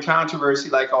stolen or in controversy,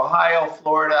 like Ohio,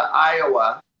 Florida,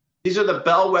 Iowa? These are the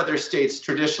bellwether states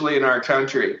traditionally in our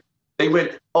country. They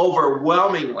went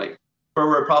overwhelmingly for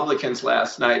Republicans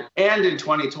last night and in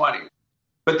 2020.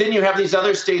 But then you have these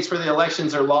other states where the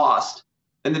elections are lost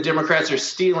and the Democrats are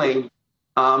stealing,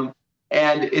 and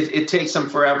it takes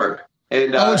them forever.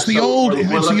 And, it's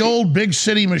the old big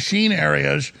city machine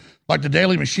areas, like the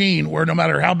Daily Machine, where no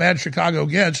matter how bad Chicago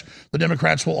gets, the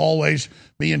Democrats will always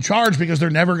be in charge because they're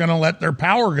never going to let their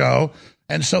power go.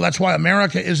 And so that's why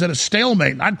America is at a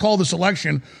stalemate. And I'd call this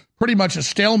election pretty much a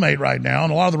stalemate right now.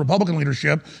 And a lot of the Republican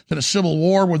leadership is in a civil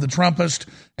war with the Trumpists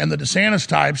and the DeSantis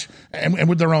types and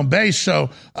with their own base. So,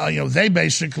 they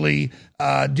basically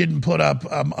didn't put up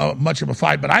much of a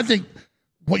fight. But I think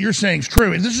what you're saying is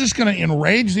true. And this is just going to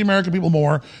enrage the American people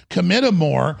more, commit them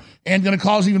more, and going to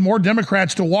cause even more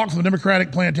Democrats to walk from the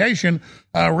Democratic plantation,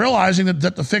 realizing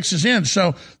that the fix is in.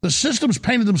 So the system's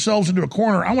painted themselves into a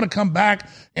corner. I want to come back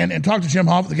and talk to Jim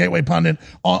Hoft, the Gateway Pundit,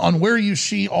 on where you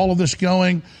see all of this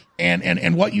going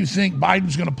and what you think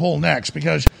Biden's going to pull next.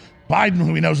 Because Biden,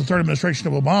 who we know is the third administration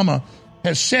of Obama,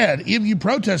 has said, if you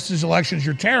protest these elections,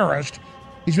 you're terrorist.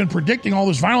 He's been predicting all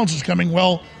this violence is coming.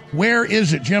 Well, where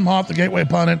is it? Jim Hoft, the Gateway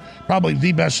Pundit, probably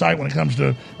the best site when it comes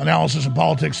to analysis of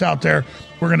politics out there.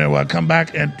 We're going to come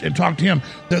back and talk to him.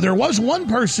 There was one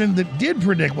person that did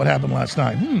predict what happened last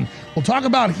night. We'll talk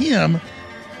about him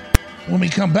when we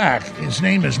come back. His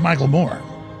name is Michael Moore.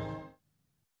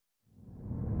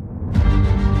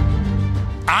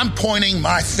 I'm pointing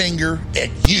my finger at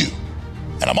you.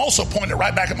 And I'm also pointing it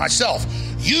right back at myself.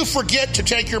 You forget to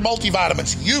take your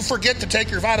multivitamins. You forget to take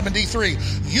your vitamin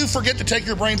D3. You forget to take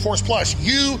your Brain Force Plus.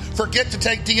 You forget to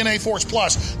take DNA Force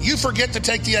Plus. You forget to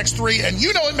take the X3, and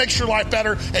you know it makes your life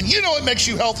better, and you know it makes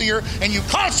you healthier, and you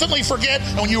constantly forget,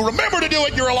 and when you remember to do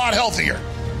it, you're a lot healthier.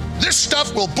 This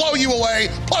stuff will blow you away,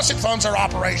 plus it funds our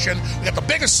operation. We got the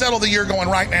biggest sale of the year going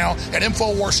right now at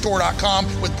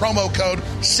InfoWarsStore.com with promo code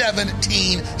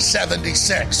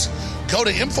 1776. Go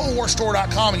to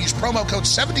InfoWarsStore.com and use promo code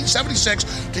 1776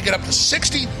 to get up to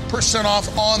 60%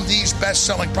 off on these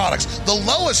best-selling products. The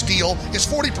lowest deal is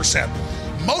 40%.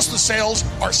 Most of the sales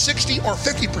are 60 or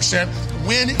 50%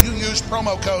 when you use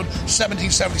promo code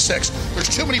 1776.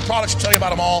 There's too many products to tell you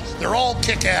about them all. They're all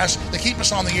kick-ass. They keep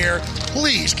us on the air.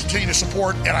 Please continue to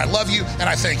support, and I love you, and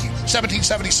I thank you.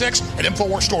 1776 at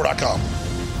InfoWarsStore.com.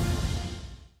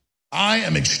 I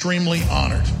am extremely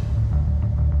honored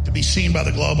to be seen by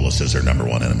the globalists as their number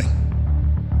one enemy.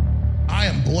 I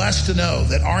am blessed to know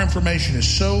that our information is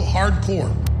so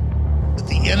hardcore that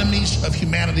the enemies of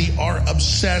humanity are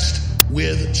obsessed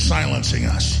with silencing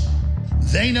us.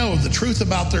 They know if the truth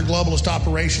about their globalist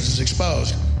operations is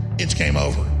exposed, it's game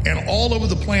over. And all over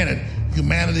the planet,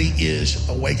 humanity is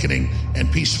awakening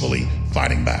and peacefully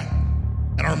fighting back.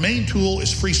 And our main tool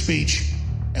is free speech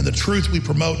and the truth we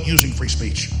promote using free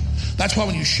speech. That's why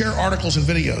when you share articles and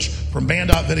videos from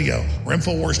Band.video or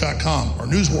Infowars.com or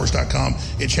Newswars.com,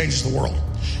 it changes the world.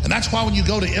 And that's why when you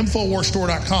go to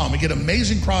InfoWarsStore.com and get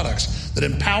amazing products that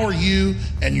empower you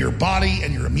and your body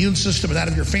and your immune system and that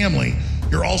of your family,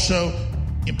 you're also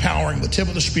empowering the tip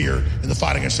of the spear in the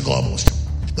fight against the globalists.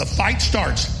 The fight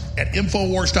starts at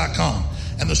Infowars.com,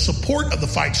 and the support of the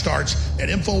fight starts at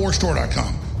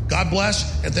InfoWarsStore.com. God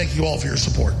bless, and thank you all for your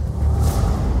support.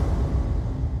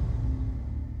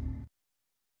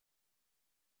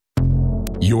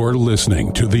 You're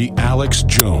listening to The Alex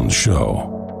Jones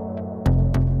Show.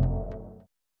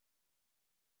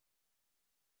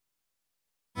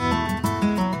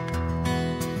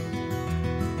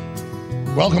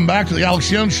 Welcome back to The Alex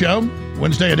Jones Show,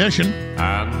 Wednesday edition.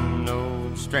 I'm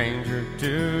no stranger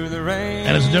to the rain.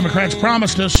 And as the Democrats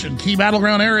promised us, in key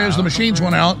battleground areas, the machines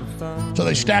went out. So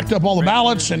they stacked up all the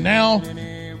ballots, and now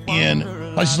in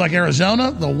places like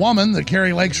Arizona, the woman that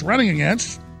Kari Lake's running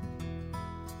against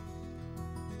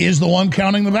is the one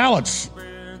counting the ballots.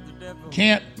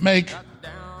 Can't make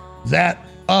that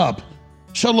up.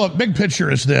 So look, big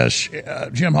picture is this.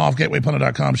 Jim Hoft,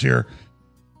 GatewayPundit.com's here.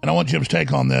 And I want Jim's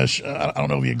take on this. I don't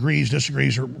know if he agrees,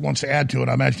 disagrees, or wants to add to it.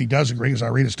 I imagine he does agree because I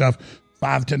read his stuff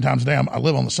 5-10 times a day. I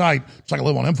live on the site. It's like I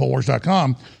live on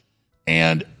Infowars.com.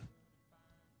 And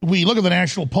we look at the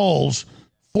national polls,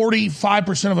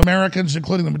 45% of Americans,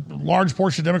 including the large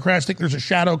portion of Democrats, think there's a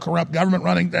shadow corrupt government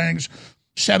running things.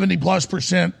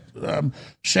 70+%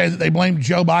 say that they blame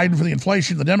Joe Biden for the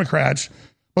inflation, the Democrats.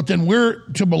 But then we're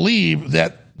to believe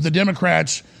that the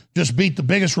Democrats just beat the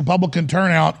biggest Republican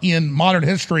turnout in modern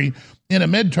history in a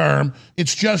midterm.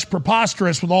 It's just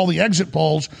preposterous with all the exit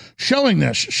polls showing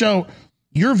this. So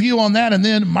your view on that. And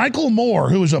then Michael Moore,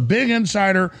 who is a big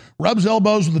insider, rubs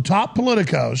elbows with the top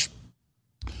politicos.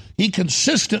 He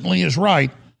consistently is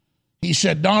right. He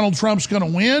said Donald Trump's going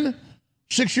to win.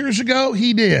 6 years ago,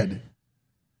 he did.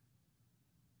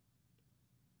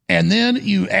 And then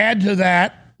you add to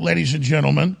that, ladies and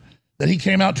gentlemen, that he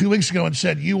came out 2 weeks ago and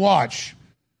said, you watch,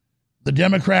 the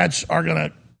Democrats are going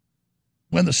to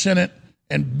win the Senate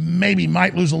and maybe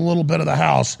might lose a little bit of the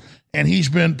House. And he's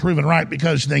been proven right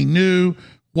because they knew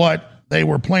what they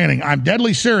were planning. I'm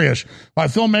deadly serious. My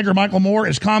filmmaker Michael Moore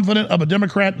is confident of a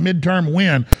Democrat midterm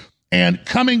win. And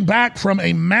coming back from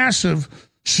a massive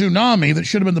tsunami that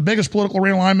should have been the biggest political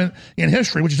realignment in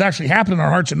history, which has actually happened in our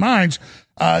hearts and minds,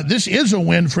 this is a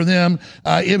win for them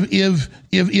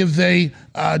if they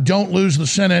don't lose the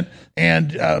Senate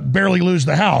and barely lose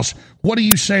the House. What do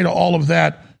you say to all of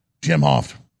that, Jim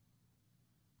Hoft?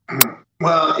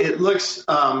 Well, it looks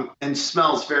and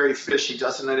smells very fishy,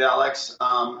 doesn't it, Alex?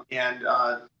 I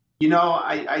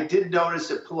did notice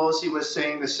that Pelosi was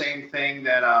saying the same thing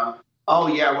that,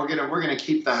 we're gonna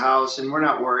keep the House and we're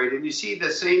not worried. And you see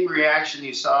the same reaction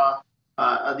you saw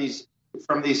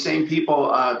from these same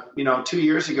people, 2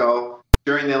 years ago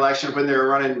during the election when they were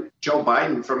running Joe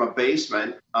Biden from a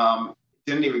basement.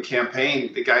 Didn't even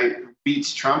campaign. The guy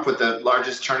beats Trump with the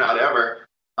largest turnout ever.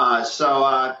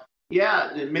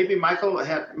 Maybe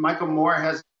Michael Moore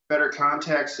has better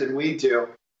context than we do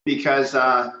because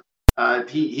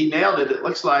he nailed it. It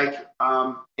looks like,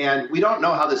 and we don't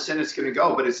know how the Senate's going to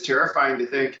go, but it's terrifying to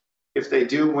think if they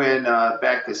do win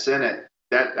back the Senate,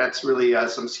 that's really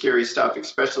some scary stuff,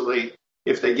 especially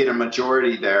if they get a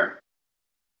majority there.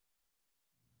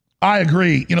 I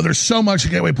agree. There's so much the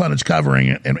Gateway Pundit's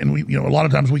covering, and we, a lot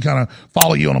of times we kind of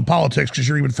follow you on politics because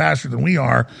you're even faster than we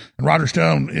are. And Roger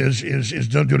Stone is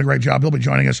doing a great job. He'll be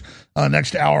joining us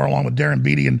next hour along with Darren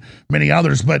Beatty and many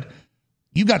others. But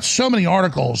you've got so many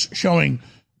articles showing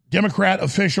Democrat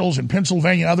officials in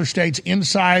Pennsylvania, other states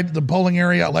inside the polling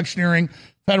area, electioneering,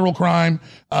 federal crime.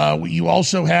 You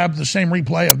also have the same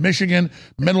replay of Michigan,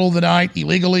 middle of the night,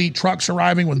 illegally, trucks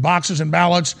arriving with boxes and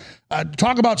ballots.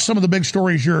 Talk about some of the big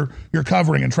stories you're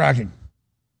covering and tracking.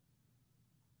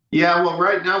 Yeah, well,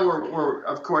 right now we're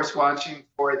of course watching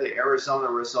for the Arizona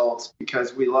results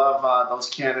because we love those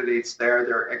candidates there.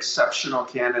 They're exceptional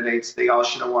candidates. They all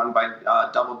should have won by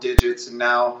double digits, and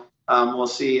now we'll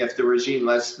see if the regime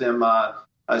lets them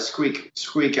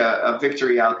squeak a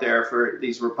victory out there for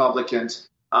these Republicans.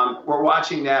 We're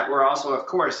watching that. We're also, of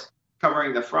course,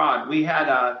 covering the fraud. We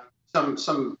had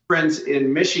some friends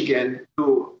in Michigan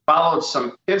who followed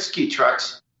some Penske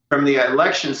trucks from the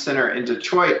election center in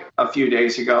Detroit a few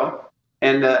days ago.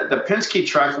 And the Penske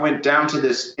truck went down to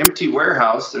this empty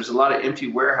warehouse. There's a lot of empty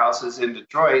warehouses in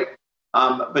Detroit.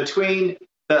 Between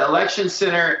the election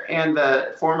center and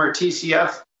the former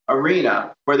TCF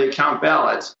arena where they count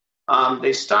ballots,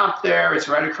 they stopped there. It's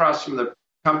right across from the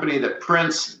company that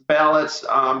prints ballots.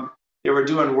 They were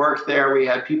doing work there. We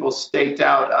had people staked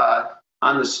out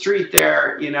on the street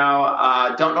there.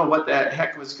 Don't know what the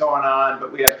heck was going on,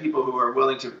 but we have people who are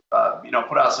willing to,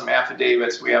 put out some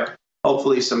affidavits. We have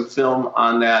hopefully some film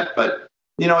on that. But,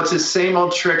 it's the same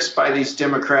old tricks by these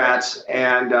Democrats.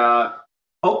 And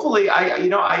hopefully,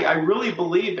 I really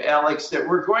believe, Alex, that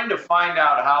we're going to find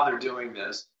out how they're doing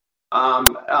this.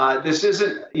 This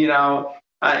isn't,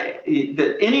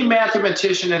 that any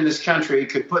mathematician in this country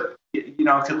could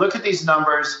could look at these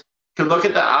numbers, could look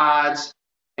at the odds,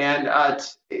 and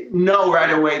know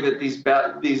right away that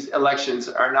these elections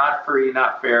are not free,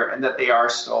 not fair, and that they are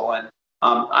stolen.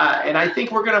 And I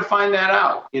think we're going to find that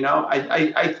out.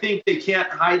 I think they can't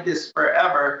hide this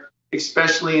forever,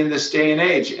 especially in this day and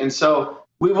age. And so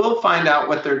we will find out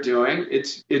what they're doing.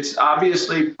 It's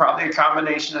obviously probably a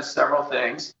combination of several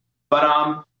things, but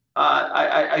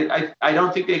I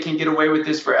don't think they can get away with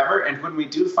this forever. And when we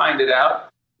do find it out,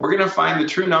 we're going to find the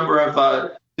true number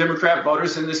of Democrat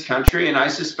voters in this country, and I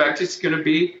suspect it's going to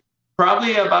be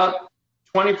probably about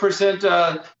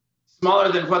 20%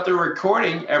 smaller than what they're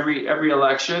recording every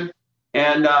election,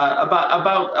 and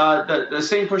about the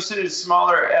same percentage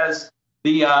smaller as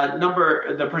the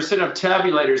percent of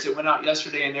tabulators that went out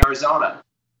yesterday in Arizona.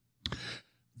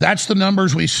 That's the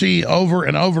numbers we see over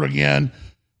and over again,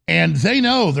 and they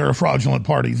know they're a fraudulent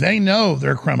party. They know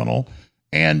they're criminal,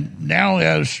 and now,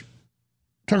 as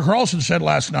Tucker Carlson said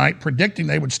last night, predicting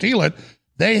they would steal it,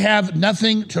 they have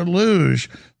nothing to lose.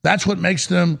 That's what makes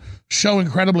them so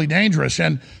incredibly dangerous.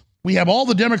 And we have all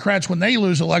the Democrats, when they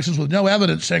lose elections with no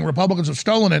evidence, saying Republicans have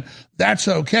stolen it. That's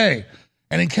okay.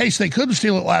 And in case they couldn't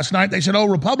steal it last night, they said, oh,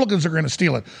 Republicans are going to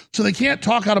steal it. So they can't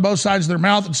talk out of both sides of their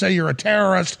mouth and say you're a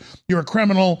terrorist, you're a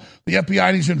criminal, the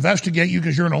FBI needs to investigate you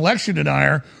because you're an election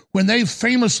denier, when they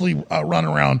famously run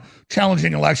around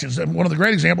challenging elections. And one of the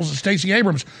great examples is Stacey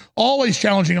Abrams, always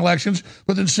challenging elections,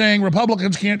 but then saying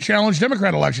Republicans can't challenge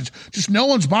Democrat elections. Just no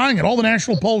one's buying it. All the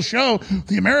national polls show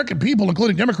the American people,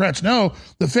 including Democrats, know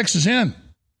the fix is in.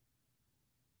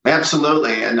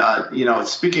 Absolutely. And,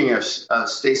 speaking of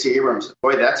Stacey Abrams,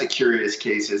 boy, that's a curious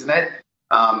case, isn't it?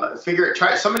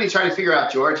 Somebody try to figure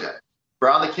out Georgia. For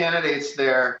all the candidates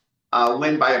there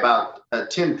win by about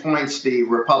 10 points, the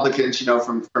Republicans,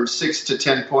 from 6 to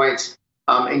 10 points,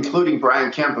 including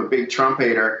Brian Kemp, a big Trump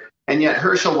hater. And yet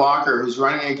Herschel Walker, who's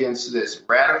running against this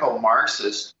radical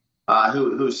Marxist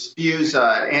who spews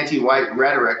anti-white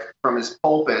rhetoric from his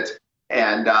pulpit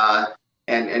and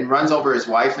runs over his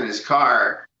wife in his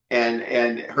car.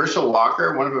 And Herschel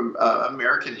Walker, one of them,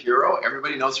 American hero.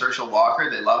 Everybody knows Herschel Walker.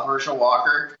 They love Herschel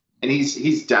Walker, and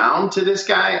he's down to this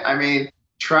guy. I mean,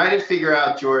 try to figure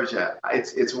out Georgia.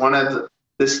 It's one of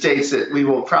the states that we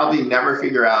will probably never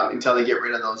figure out until they get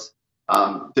rid of those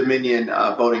Dominion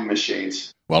voting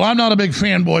machines. Well, I'm not a big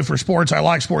fanboy for sports. I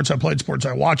like sports. I played sports.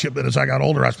 I watch it. But as I got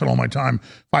older, I spent all my time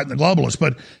fighting the globalists.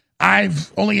 But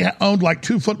I've only owned like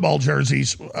 2 football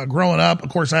jerseys growing up. Of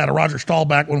course, I had a Roger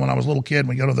Staubach one when I was a little kid.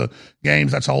 We go to the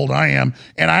games. That's how old I am.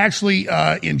 And I actually,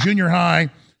 in junior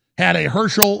high, had a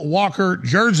Herschel Walker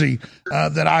jersey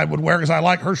that I would wear because I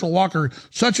like Herschel Walker.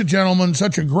 Such a gentleman,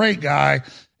 such a great guy.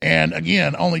 And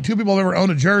again, only 2 people have ever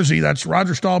owned a jersey. That's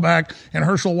Roger Staubach and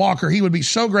Herschel Walker. He would be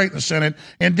so great in the Senate.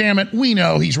 And damn it, we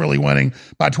know he's really winning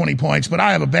by 20 points. But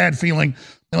I have a bad feeling,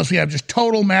 unless we have just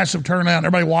total massive turnout and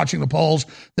everybody watching the polls,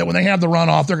 that when they have the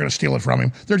runoff, they're going to steal it from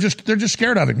him. They're just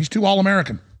scared of him. He's too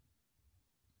all-American.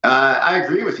 I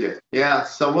agree with you. Yeah,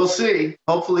 so we'll see.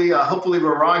 Hopefully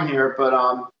we're wrong here, but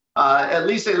at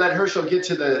least they let Herschel get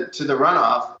to the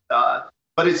runoff.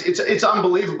 But it's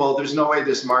unbelievable. There's no way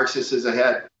this Marxist is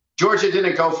ahead. Georgia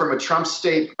didn't go from a Trump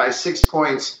state by 6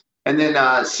 points and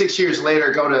then 6 years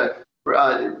later go to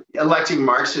re-electing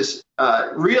Marxists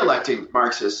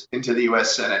into the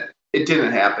U.S. Senate. It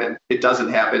didn't happen. It doesn't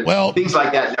happen. Well, things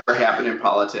like that never happen in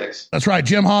politics. That's right.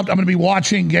 Jim Hoft, I'm going to be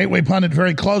watching Gateway Pundit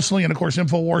very closely, and of course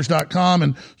Infowars.com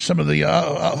and some of the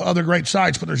other great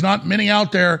sites, but there's not many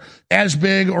out there as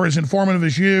big or as informative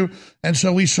as you, and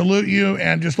so we salute you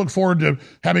and just look forward to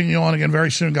having you on again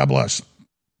very soon. God bless.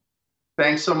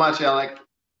 Thanks so much, Alec.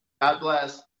 God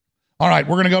bless. All right,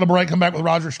 we're going to go to break, come back with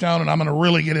Roger Stone, and I'm going to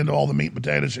really get into all the meat and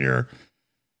potatoes here.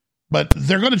 But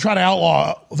they're going to try to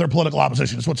outlaw their political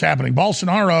opposition. That's what's happening.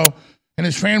 Bolsonaro and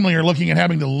his family are looking at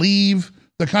having to leave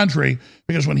the country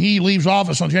because when he leaves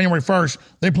office on January 1st,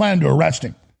 they plan to arrest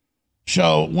him.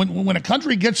 So when a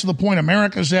country gets to the point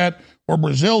America's at or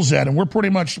Brazil's at, and we're pretty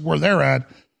much where they're at,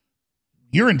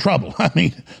 you're in trouble. I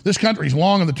mean, this country's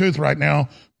long in the tooth right now.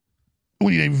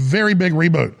 We need a very big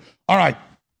reboot. All right.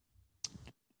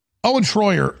 Owen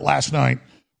Schroyer last night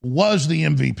was the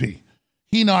MVP.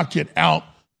 He knocked it out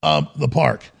of the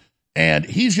park. And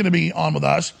he's going to be on with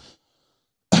us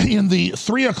in the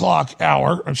 3 o'clock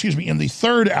hour, in the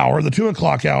third hour, the 2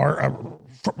 o'clock hour,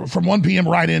 from 1 p.m.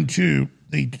 right into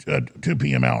the 2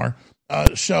 p.m. hour.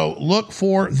 So look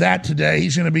for that today.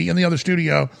 He's going to be in the other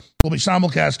studio. We'll be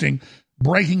simulcasting,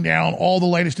 breaking down all the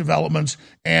latest developments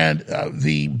and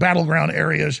the battleground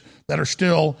areas that are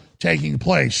still taking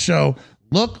place. So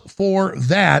look for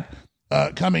that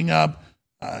coming up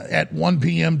at 1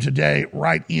 p.m. today,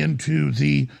 right into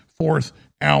the 4th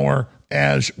hour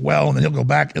as well. And then he'll go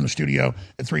back in the studio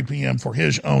at 3 p.m. for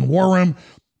his own War Room.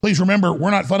 Please remember,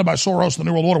 we're not funded by Soros, the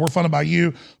New World Order. We're funded by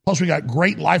you. Plus, we got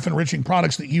great life-enriching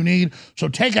products that you need. So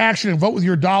take action and vote with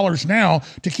your dollars now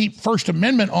to keep First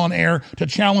Amendment on air to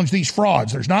challenge these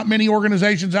frauds. There's not many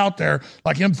organizations out there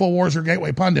like InfoWars or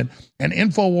Gateway Pundit. And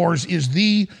InfoWars is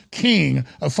the king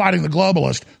of fighting the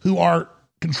globalists who are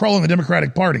controlling the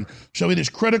Democratic Party. So it is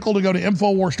critical to go to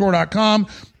InfoWarsStore.com.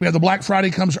 We have the Black Friday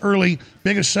comes early,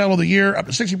 biggest sale of the year, up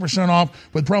to 60%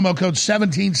 off with promo code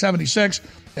 1776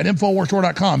 at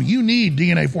InfoWarsStore.com. You need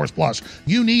DNA Force Plus.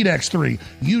 You need X3.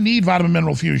 You need Vitamin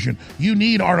Mineral Fusion. You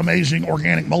need our amazing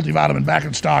organic multivitamin back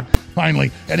in stock,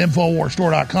 finally, at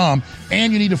InfoWarsStore.com.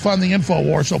 And you need to fund the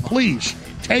InfoWar. So please,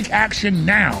 take action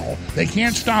now. They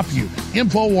can't stop you.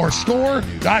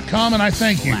 InfoWarsStore.com, and I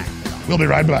thank you. We'll be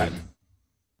right back.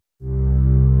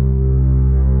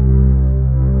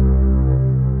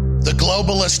 The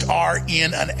globalists are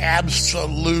in an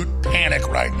absolute panic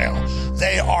right now.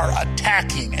 They are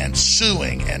attacking and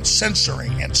suing and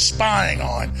censoring and spying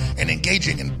on and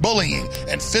engaging in bullying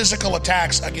and physical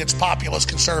attacks against populist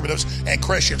conservatives and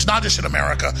Christians, not just in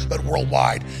America, but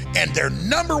worldwide. And their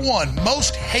number one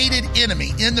most hated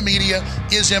enemy in the media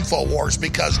is InfoWars,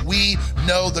 because we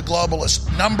know the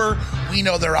globalist number, we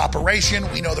know their operation,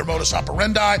 we know their modus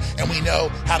operandi, and we know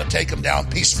how to take them down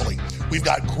peacefully. We've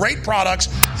got great products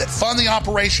that fund the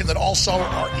operation that also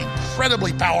are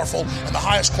incredibly powerful and the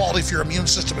highest quality for your immune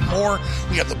system and more.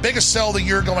 We have the biggest sale of the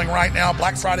year going right now.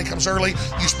 Black Friday comes early.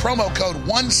 Use promo code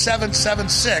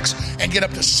 1776 and get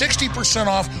up to 60%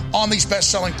 off on these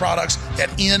best-selling products at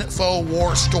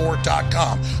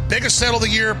InfoWarsStore.com. Biggest sale of the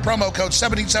year, promo code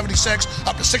 1776,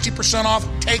 up to 60% off.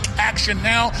 Take action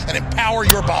now and empower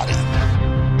your body.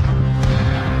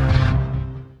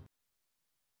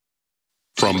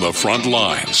 From the front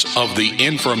lines of the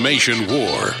information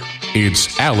war,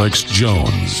 it's Alex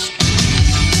Jones.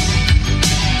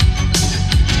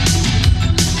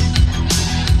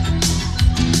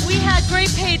 We had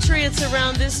great patriots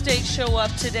around this state show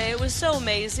up today. It was so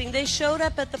amazing. They showed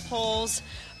up at the polls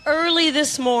early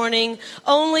this morning,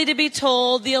 only to be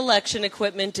told the election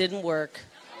equipment didn't work.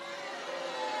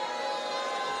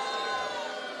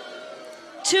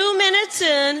 2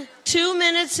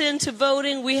 minutes into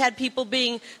voting, we had people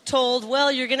being told,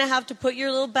 well, you're going to have to put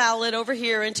your little ballot over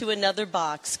here into another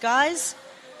box. Guys,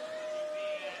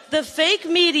 the fake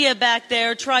media back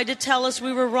there tried to tell us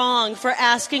we were wrong for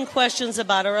asking questions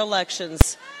about our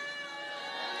elections.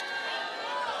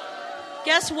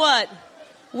 Guess what?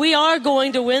 We are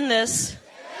going to win this.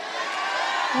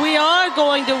 We are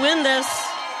going to win this.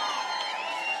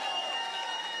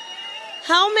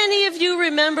 How many of you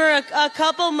remember a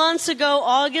couple months ago,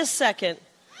 August 2nd,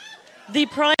 the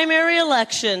primary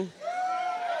election?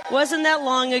 Wasn't that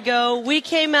long ago. We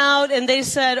came out and they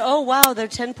said, oh, wow, they're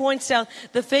 10 points down.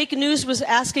 The fake news was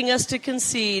asking us to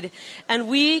concede. And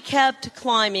we kept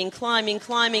climbing.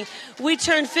 We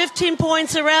turned 15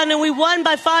 points around and we won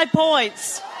by 5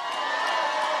 points.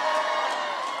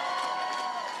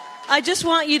 I just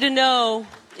want you to know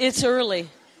it's early.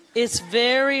 It's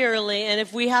very early, and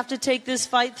if we have to take this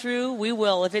fight through, we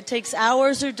will. If it takes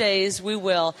hours or days, we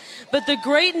will. But the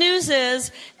great news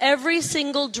is every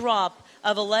single drop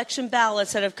of election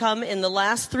ballots that have come in the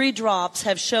last 3 drops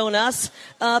have shown us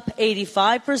up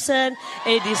 85%,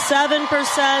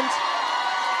 87%,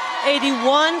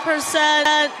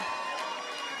 81%.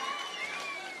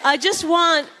 I just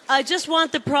want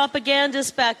the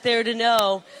propagandists back there to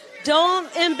know,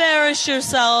 don't embarrass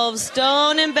yourselves.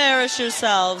 Don't embarrass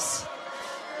yourselves.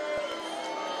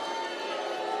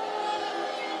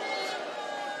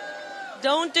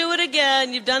 Don't do it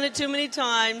again. You've done it too many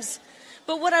times.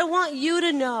 But what I want you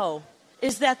to know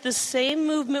is that the same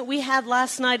movement we had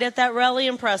last night at that rally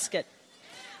in Prescott,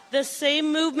 the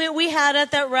same movement we had at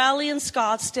that rally in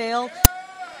Scottsdale,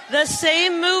 the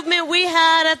same movement we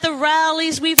had at the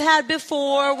rallies we've had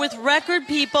before with record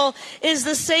people is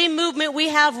the same movement we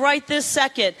have right this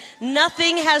second.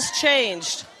 Nothing has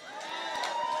changed.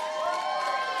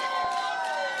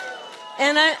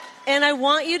 And I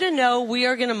want you to know we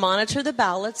are going to monitor the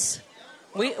ballots.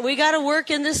 We got to work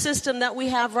in this system that we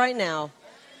have right now.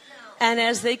 And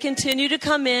as they continue to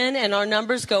come in and our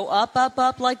numbers go up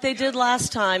like they did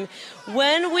last time,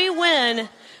 when we win,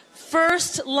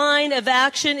 first line of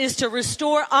action is to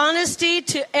restore honesty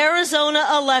to Arizona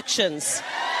elections.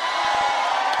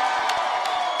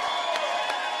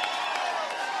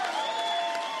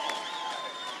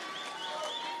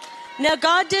 Now,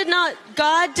 God did not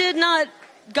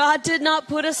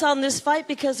put us on this fight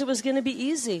because it was going to be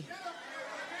easy.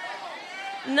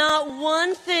 Not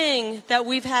one thing that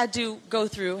we've had to go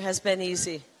through has been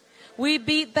easy. We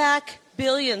beat back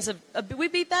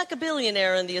a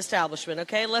billionaire in the establishment,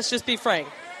 okay? Let's just be frank.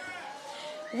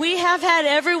 We have had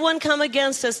everyone come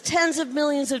against us, tens of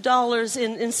millions of dollars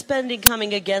in spending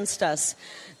coming against us.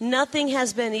 Nothing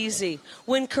has been easy.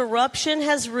 When corruption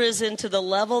has risen to the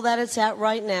level that it's at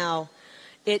right now,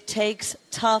 it takes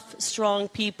tough, strong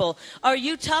people. Are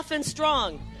you tough and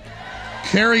strong?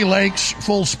 Carrie Lake's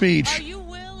full speech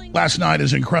last night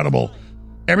is incredible.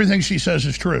 Everything she says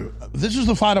is true. This is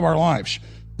the fight of our lives.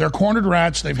 They're cornered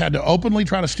rats. They've had to openly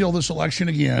try to steal this election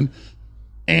again,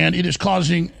 and it is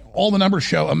causing, all the numbers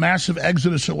show, a massive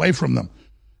exodus away from them.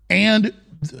 And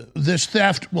this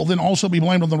theft will then also be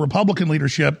blamed on the Republican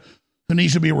leadership, who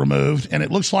needs to be removed. And it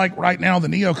looks like right now the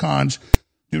neocons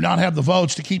do not have the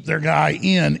votes to keep their guy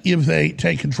in if they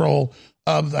take control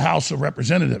of the House of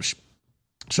Representatives.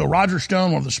 So Roger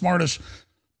Stone, one of the smartest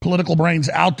political brains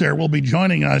out there, will be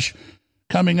joining us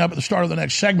coming up at the start of the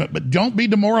next segment. But don't be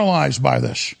demoralized by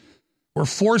this. We're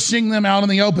forcing them out in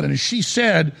the open. And as she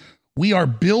said, we are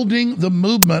building the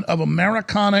movement of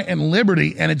Americana and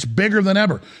liberty, and it's bigger than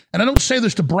ever. And I don't say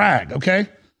this to brag, okay?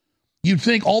 You'd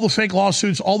think all the fake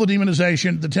lawsuits, all the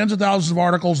demonization, the tens of thousands of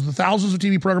articles, the thousands of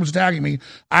TV programs attacking me,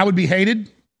 I would be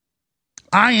hated.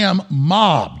 I am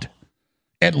mobbed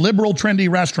at liberal, trendy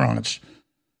restaurants.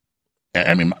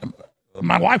 I mean,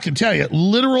 my wife can tell you,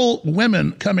 literal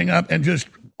women coming up and just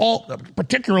all,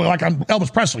 particularly like I'm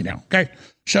Elvis Presley now, okay?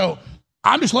 So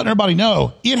I'm just letting everybody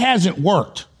know it hasn't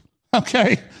worked,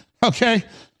 okay?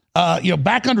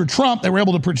 Back under Trump, they were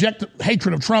able to project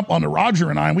hatred of Trump onto Roger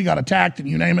and I, and we got attacked, and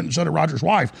you name it, and so did Roger's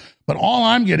wife. But all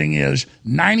I'm getting is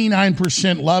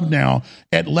 99% love now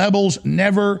at levels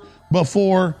never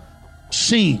before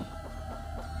seen.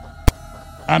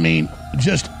 I mean,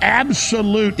 just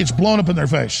absolute, it's blown up in their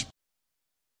face.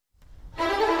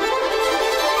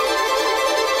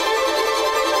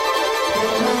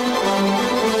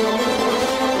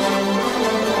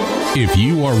 If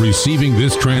you are receiving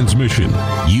this transmission,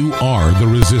 you are the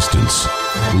resistance.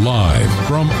 Live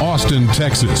from Austin,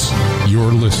 Texas,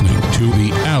 you're listening to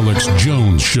The Alex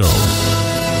Jones Show.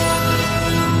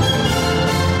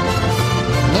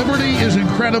 Liberty is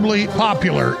incredibly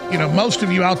popular. You know, most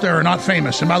of you out there are not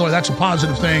famous. And by the way, that's a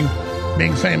positive thing.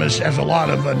 Being famous has a lot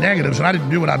of negatives. And I didn't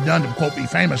do what I've done to, quote, be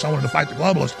famous. I wanted to fight the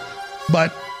globalists.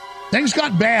 But things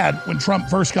got bad when Trump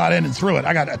first got in and through it.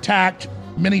 I got attacked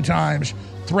many times.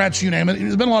 Threats, you name it.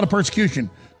 There's been a lot of persecution.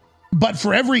 But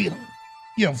for every,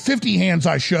 50 hands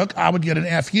I shook, I would get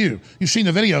an FU. You've seen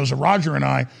the videos of Roger and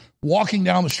I walking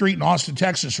down the street in Austin,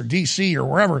 Texas, or D.C. or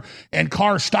wherever, and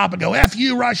cars stop and go, F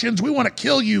you, Russians, we want to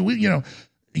kill you,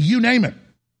 you name it.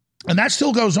 And that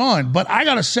still goes on. But I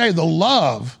got to say, the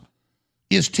love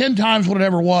is 10 times what it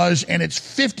ever was, and it's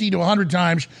 50 to 100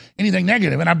 times anything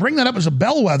negative. And I bring that up as a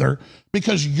bellwether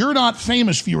because you're not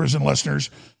famous, viewers and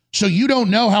listeners, so you don't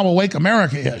know how awake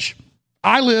America is.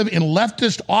 I live in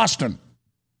leftist Austin,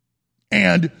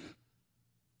 and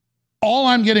all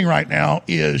I'm getting right now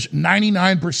is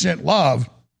 99% love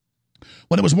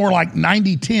when it was more like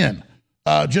 90-10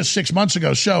 just 6 months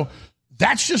ago. So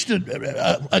that's just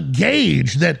a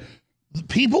gauge that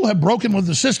people have broken with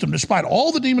the system. Despite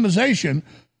all the demonization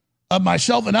of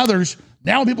myself and others,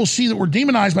 now when people see that we're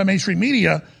demonized by mainstream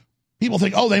media, people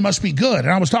think, oh, they must be good.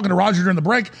 And I was talking to Roger during the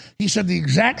break. He said the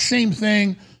exact same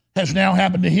thing has now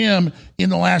happened to him in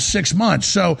the last 6 months.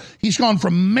 So he's gone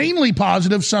from mainly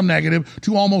positive, some negative,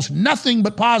 to almost nothing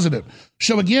but positive.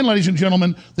 So again, ladies and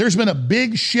gentlemen, there's been a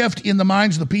big shift in the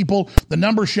minds of the people. The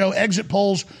numbers show, exit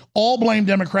polls all blame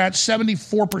Democrats,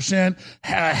 74%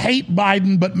 hate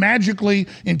Biden, but magically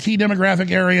in key demographic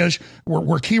areas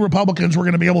where key Republicans were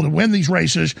going to be able to win these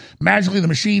races, magically the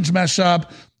machines mess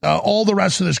up. All the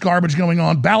rest of this garbage going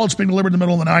on, ballots being delivered in the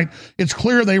middle of the night. It's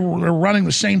clear they're running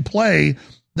the same play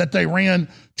that they ran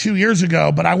 2 years ago.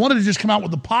 But I wanted to just come out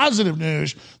with the positive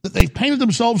news that they've painted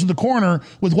themselves in the corner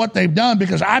with what they've done,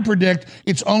 because I predict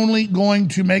it's only going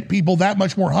to make people that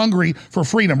much more hungry for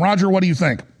freedom. Roger, what do you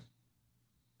think?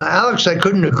 Alex, I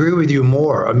couldn't agree with you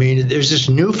more. I mean, there's this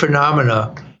new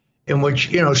phenomena in which,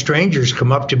 strangers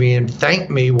come up to me and thank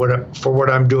me for what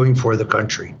I'm doing for the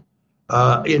country.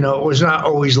 It was not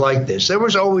always like this. There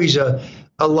was always a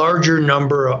larger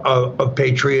number of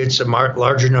patriots, a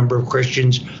larger number of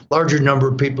Christians, larger number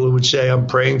of people who would say, I'm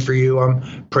praying for you,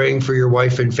 I'm praying for your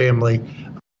wife and family,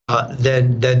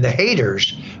 than the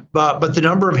haters. But the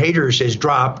number of haters has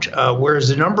dropped, whereas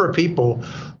the number of people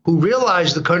who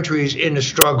realize the country is in a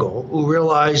struggle, who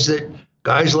realize that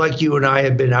guys like you and I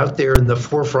have been out there in the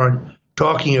forefront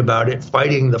talking about it,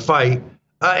 fighting the fight,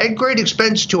 at great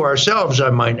expense to ourselves,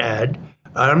 I might add.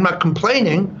 I'm not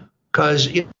complaining, because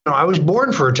I was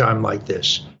born for a time like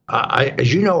this.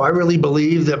 As you know, I really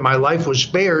believe that my life was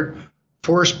spared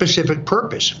for a specific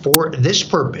purpose, for this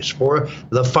purpose, for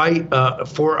the fight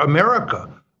for America.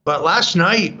 But last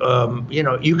night,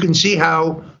 you can see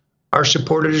how our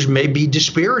supporters may be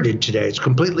dispirited today. It's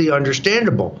completely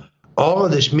understandable. All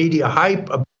of this media hype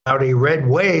about a red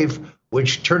wave,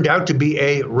 which turned out to be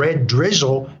a red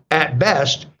drizzle at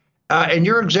best. And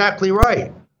you're exactly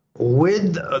right.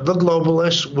 With the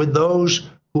globalists, with those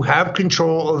who have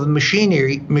control of the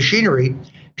machinery,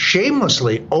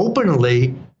 shamelessly,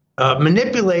 openly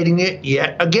manipulating it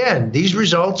yet again. These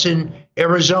results in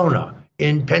Arizona,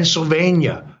 in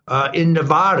Pennsylvania, in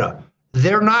Nevada,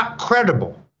 they're not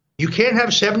credible. You can't have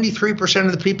 73%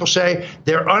 of the people say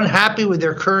they're unhappy with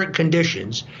their current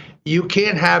conditions. You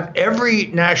can't have every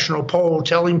national poll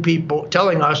telling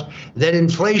us that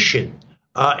inflation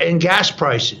and gas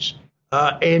prices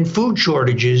and food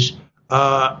shortages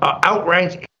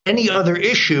outrank any other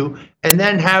issue and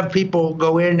then have people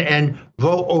go in and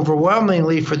vote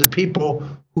overwhelmingly for the people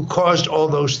who caused all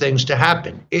those things to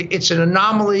happen. It's an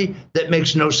anomaly that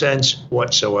makes no sense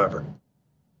whatsoever.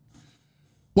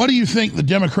 What do you think the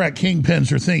Democrat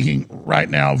kingpins are thinking right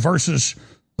now versus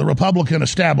the Republican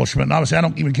establishment? And obviously, I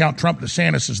don't even count Trump,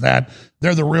 DeSantis as that.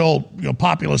 They're the real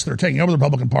populists that are taking over the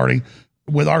Republican Party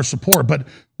with our support. But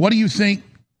what do you think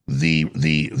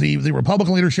the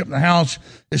Republican leadership in the House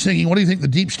is thinking? What do you think the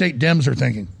deep state Dems are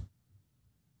thinking?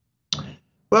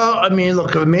 Well, I mean, look,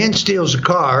 if a man steals a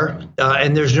car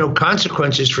and there's no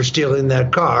consequences for stealing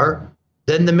that car,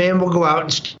 then the man will go out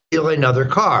and steal another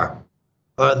car.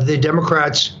 The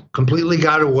Democrats completely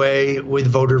got away with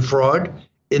voter fraud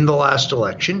in the last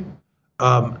election.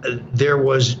 There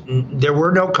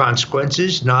were no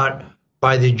consequences, not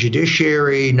by the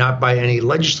judiciary, not by any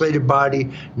legislative body,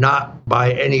 not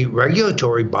by any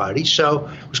regulatory body. So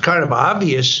it was kind of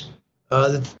obvious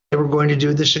that they were going to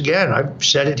do this again. I've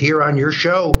said it here on your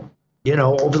show,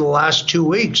 over the last 2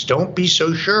 weeks. Don't be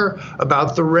so sure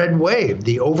about the red wave.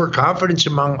 The overconfidence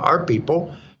among our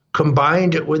people,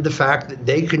 combined with the fact that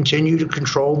they continue to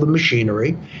control the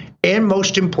machinery. And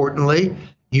most importantly,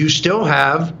 you still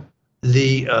have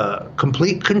the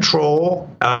complete control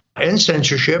and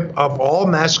censorship of all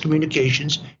mass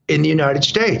communications in the United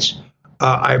States.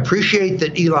 I appreciate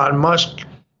that Elon Musk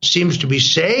seems to be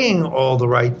saying all the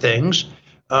right things,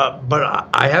 but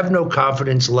I have no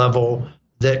confidence level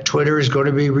that Twitter is going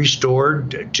to be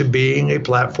restored to being a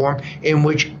platform in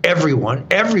which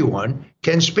everyone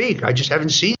can speak. I just haven't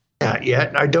seen that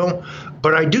yet.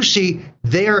 But I do see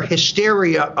their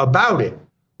hysteria about it,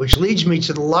 which leads me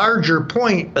to the larger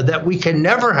point that we can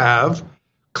never have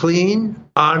clean,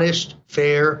 honest,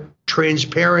 fair,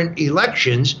 transparent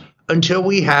elections until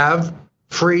we have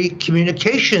free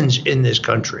communications in this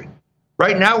country.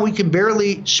 Right now, we can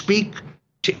barely speak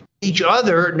to each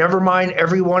other, never mind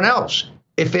everyone else.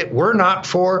 If it were not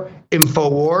for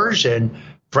InfoWars and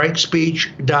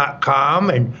FrankSpeech.com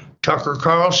and Tucker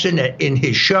Carlson in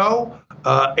his show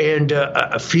and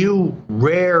a few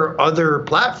rare other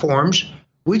platforms,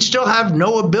 we'd still have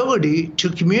no ability to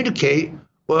communicate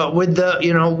with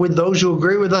those who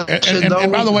agree with us. And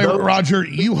by the way, Roger,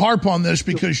 you harp on this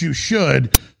because you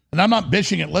should. And I'm not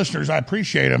bitching at listeners. I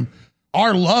appreciate them.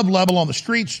 Our love level on the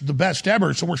streets, the best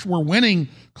ever. So we're winning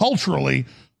culturally,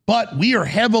 but we are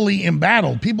heavily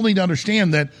embattled. People need to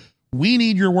understand that we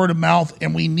need your word of mouth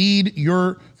and we need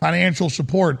your financial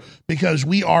support because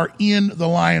we are in the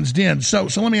lion's den. So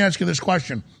let me ask you this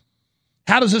question.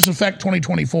 How does this affect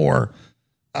 2024?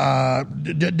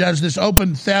 Does this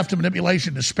open theft and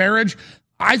manipulation disparage?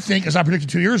 I think, as I predicted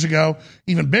 2 years ago,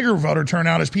 even bigger voter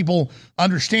turnout as people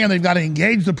understand they've got to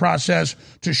engage the process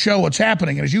to show what's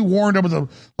happening. And as you warned over the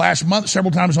last month several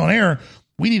times on air,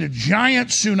 we need a giant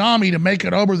tsunami to make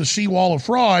it over the seawall of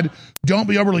fraud. Don't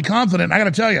be overly confident. I got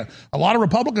to tell you, a lot of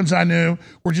Republicans I knew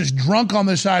were just drunk on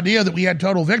this idea that we had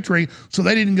total victory, so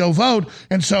they didn't go vote.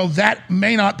 And so that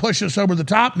may not push us over the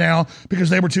top now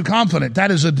because they were too confident. That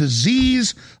is a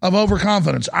disease of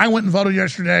overconfidence. I went and voted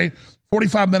yesterday,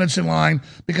 45 minutes in line,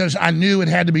 because I knew it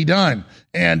had to be done.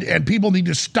 And people need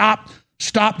to stop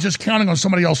just counting on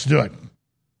somebody else to do it.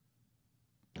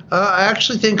 I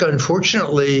actually think,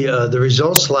 unfortunately, the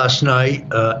results last night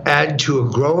add to a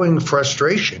growing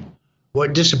frustration.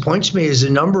 What disappoints me is the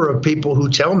number of people who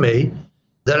tell me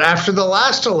that after the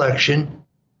last election,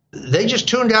 they just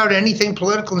tuned out anything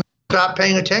political and stopped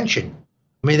paying attention.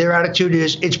 I mean, their attitude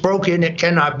is, it's broken, it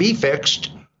cannot be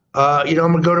fixed. I'm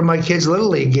going to go to my kid's Little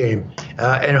League game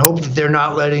and hope that they're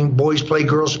not letting boys play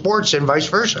girls sports and vice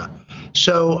versa.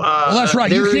 So well, that's right.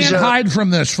 You can't hide from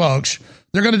this, folks.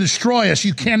 They're going to destroy us.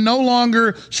 You can no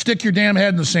longer stick your damn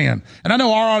head in the sand. And I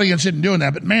know our audience isn't doing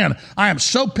that, but man, I am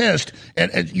so pissed.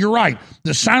 You're right.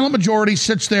 The silent majority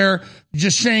sits there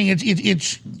just saying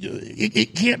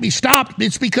it can't be stopped.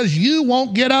 It's because you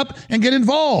won't get up and get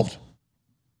involved.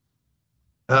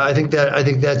 I think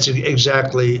that's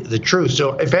exactly the truth.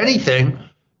 So if anything,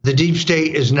 the deep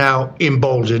state is now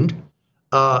emboldened.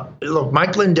 Look,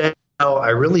 Mike Lindell, I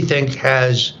really think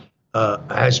has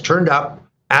turned up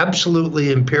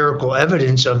absolutely empirical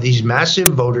evidence of these massive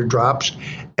voter drops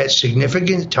at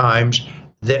significant times.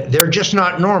 They're just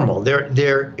not normal.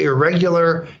 They're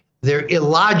irregular. They're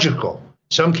illogical.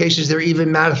 In some cases, they're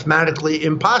even mathematically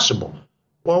impossible.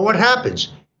 Well, what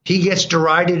happens? He gets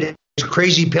derided as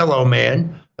crazy pillow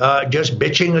man, just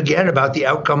bitching again about the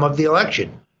outcome of the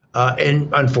election.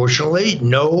 And unfortunately,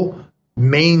 no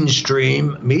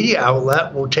mainstream media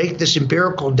outlet will take this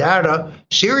empirical data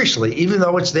seriously, even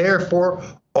though it's there for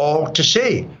all to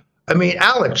see. I mean,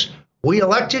 Alex, We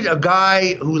elected a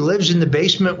guy who lives in the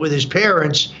basement with his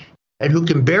parents and who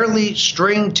can barely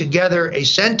string together a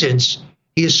sentence.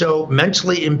 He is so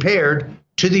mentally impaired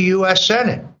to the U.S.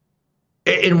 Senate.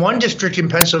 In one district in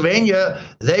Pennsylvania,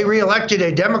 they reelected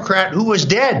a Democrat who was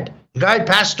dead. The guy had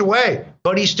passed away,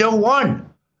 but he still won.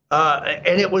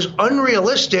 And it was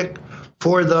unrealistic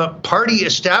for the party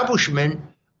establishment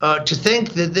to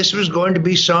think that this was going to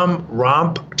be some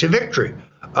romp to victory.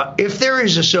 If there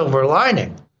is a silver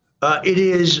lining, it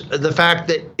is the fact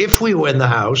that if we win the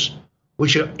House,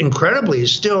 which incredibly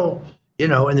is still, in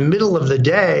the middle of the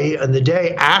day and the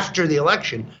day after the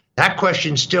election, that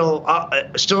question's still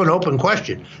an open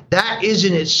question. That is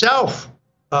in itself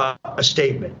a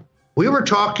statement. We were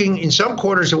talking in some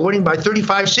quarters of winning by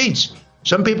 35 seats.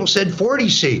 Some people said 40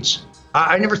 seats.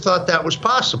 I never thought that was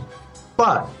possible.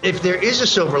 But if there is a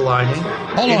silver lining...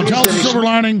 Hold on, tell us the silver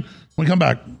lining when we come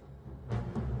back.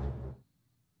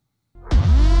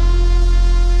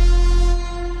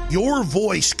 Your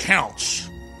voice counts.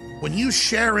 When you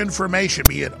share information,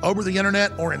 be it over the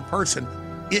internet or in person,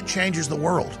 it changes the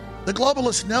world. The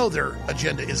globalists know their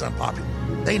agenda is unpopular.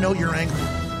 They know you're angry.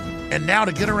 And now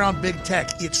to get around big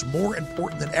tech, it's more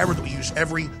important than ever that we use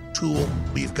every tool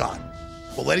we've got.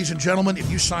 Well, ladies and gentlemen,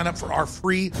 if you sign up for our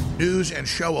free news and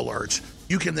show alerts,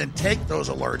 you can then take those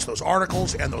alerts, those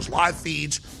articles, and those live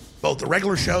feeds, both the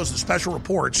regular shows and special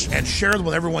reports, and share them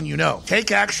with everyone you know.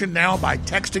 Take action now by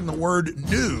texting the word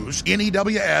NEWS,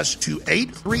 N-E-W-S, to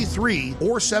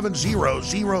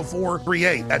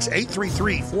 833-470-0438. That's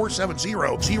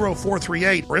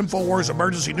 833-470-0438 for InfoWars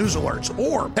Emergency News Alerts.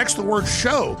 Or text the word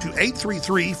SHOW to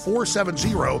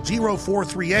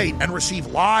 833-470-0438 and receive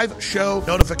live show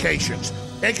notifications.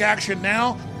 Take action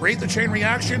now, create the chain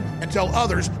reaction, and tell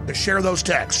others to share those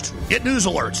texts. Get news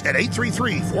alerts at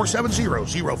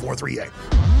 833-470-0438.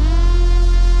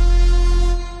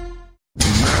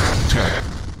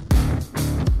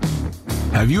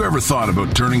 Have you ever thought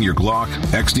about turning your Glock,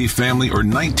 XD Family, or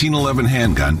 1911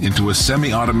 handgun into a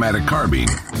semi-automatic carbine?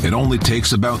 It only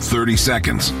takes about 30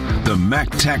 seconds. The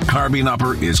MacTech Carbine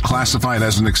Upper is classified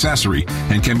as an accessory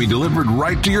and can be delivered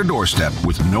right to your doorstep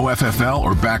with no FFL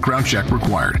or background check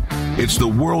required. It's the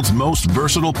world's most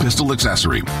versatile pistol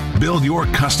accessory. Build your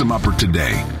custom upper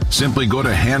today. Simply go to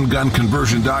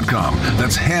handgunconversion.com.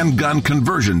 That's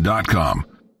handgunconversion.com.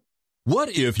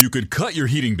 What if you could cut your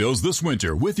heating bills this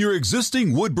winter with your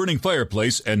existing wood-burning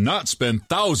fireplace and not spend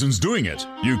thousands doing it?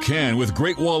 You can with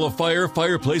Great Wall of Fire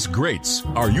fireplace grates.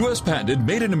 Our U.S. patented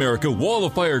made-in-America Wall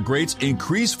of Fire grates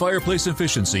increase fireplace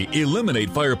efficiency,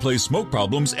 eliminate fireplace smoke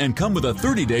problems, and come with a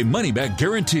 30-day money-back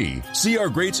guarantee. See our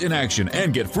grates in action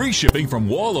and get free shipping from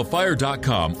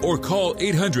walloffire.com or call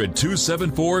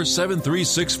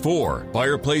 800-274-7364.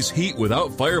 Fireplace heat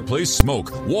without fireplace smoke.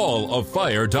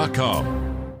 walloffire.com.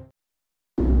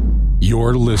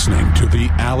 You're listening to The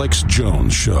Alex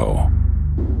Jones Show.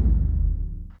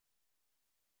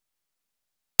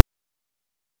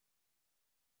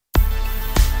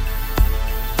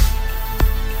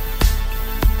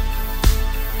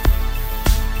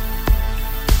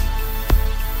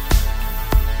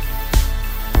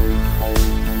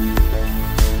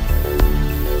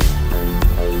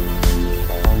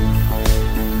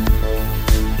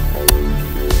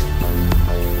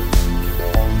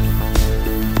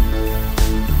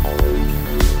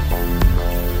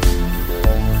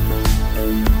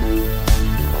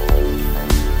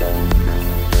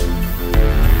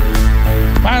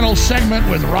 Segment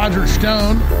with Roger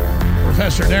Stone,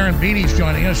 Professor Darren Beatty's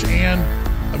joining us, and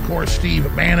of course Steve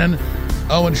Bannon.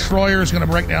 Owen Schroyer is going to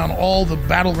break down all the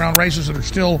battleground races that are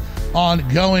still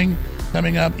ongoing,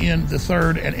 coming up in the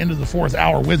third and into the fourth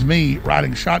hour with me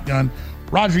riding shotgun.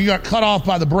 Roger, you got cut off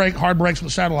by the break, hard breaks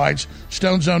with satellites.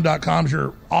 StoneZone.com is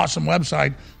your awesome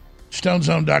website,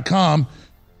 StoneZone.com.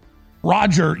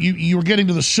 Roger, you were getting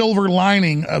to the silver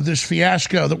lining of this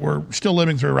fiasco that we're still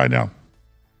living through right now.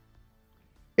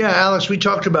 Yeah, Alex, we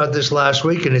talked about this last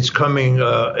week, and it's coming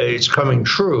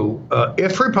true.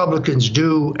 If Republicans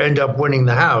do end up winning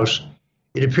the House,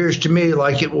 it appears to me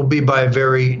like it will be by a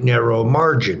very narrow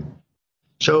margin.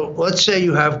 So let's say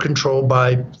you have control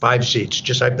by 5 seats,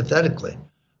 just hypothetically.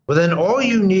 Well, then all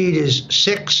you need is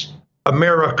 6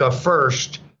 America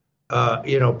First,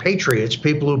 patriots,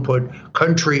 people who put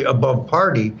country above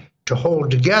party, to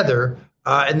hold together,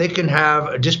 and they can have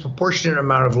a disproportionate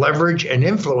amount of leverage and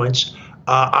influence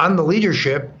on the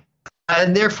leadership,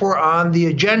 and therefore on the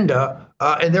agenda,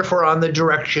 and therefore on the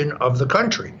direction of the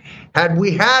country. Had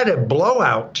we had a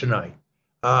blowout tonight,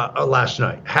 last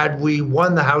night, had we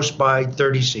won the House by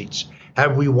 30 seats,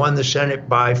 had we won the Senate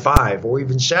by 5 or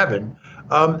even 7,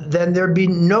 then there'd be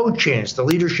no chance. The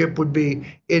leadership would be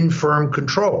in firm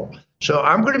control. So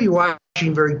I'm going to be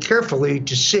watching very carefully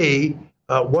to see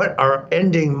what our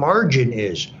ending margin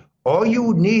is. All you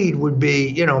would need would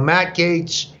be, Matt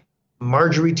Gaetz,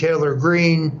 Marjorie Taylor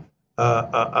Greene,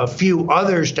 a few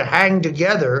others to hang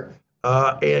together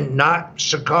and not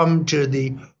succumb to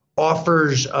the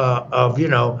offers of,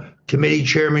 committee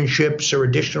chairmanships or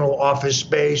additional office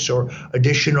space or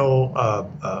additional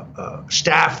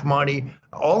staff money,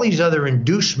 all these other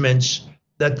inducements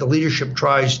that the leadership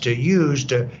tries to use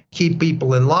to keep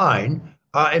people in line.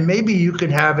 And maybe you can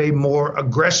have a more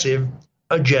aggressive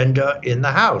agenda in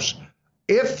the House.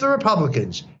 If the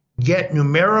Republicans get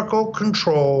numerical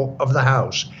control of the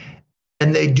House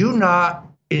and they do not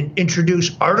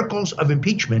introduce articles of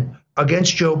impeachment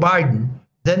against Joe Biden,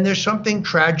 then there's something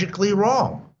tragically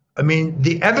wrong. I mean,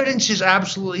 the evidence is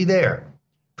absolutely there.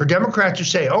 For Democrats to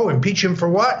say, impeach him for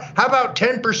what? How about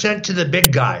 10% to the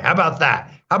big guy? How about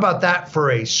that? How about that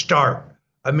for a start?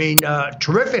 I mean,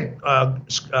 terrific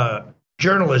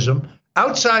journalism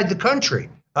outside the country.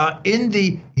 In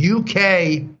the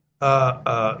UK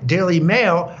Daily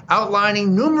Mail,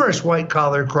 outlining numerous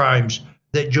white-collar crimes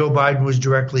that Joe Biden was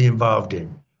directly involved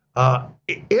in.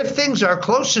 If things are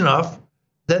close enough,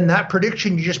 then that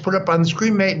prediction you just put up on the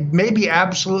screen may be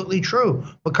absolutely true.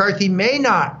 McCarthy may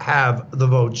not have the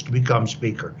votes to become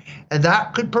Speaker. And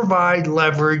that could provide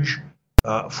leverage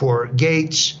for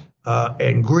Gaetz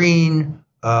and Greene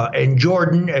and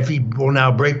Jordan, if he will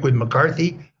now break with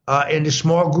McCarthy, and a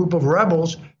small group of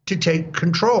rebels to take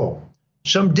control.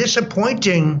 Some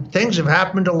disappointing things have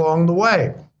happened along the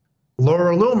way.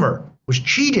 Laura Loomer was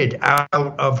cheated out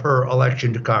of her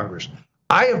election to Congress.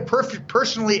 I have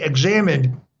personally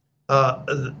examined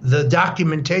the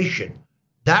documentation.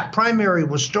 That primary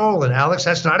was stolen, Alex.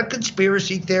 That's not a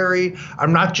conspiracy theory.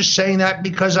 I'm not just saying that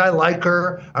because I like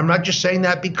her. I'm not just saying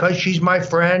that because she's my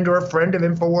friend or a friend of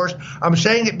InfoWars. I'm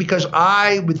saying it because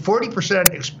I, with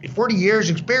 40 years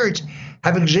experience,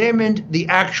 have examined the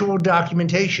actual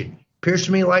documentation. Appears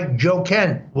to me like Joe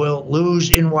Kent will lose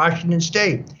in Washington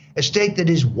State, a state that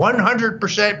is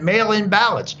 100% mail-in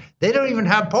ballots. They don't even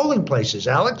have polling places,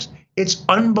 Alex. It's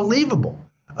unbelievable.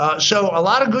 So a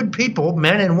lot of good people,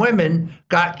 men and women,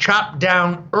 got chopped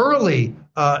down early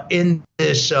in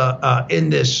this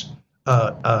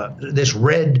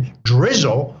red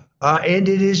drizzle, and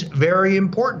it is very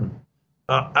important.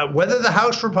 Whether the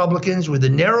House Republicans, with a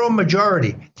narrow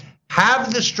majority,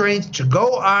 have the strength to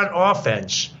go on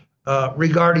offense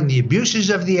regarding the abuses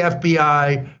of the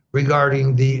FBI,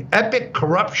 regarding the epic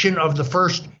corruption of the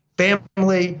First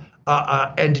Family,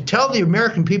 and to tell the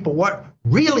American people what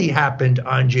really happened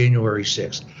on January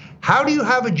 6th. How do you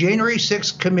have a January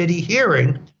 6th committee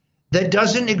hearing that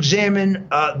doesn't examine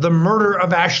the murder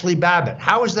of Ashley Babbitt?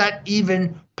 How is that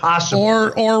even possible?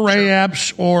 Or Ray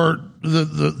Epps or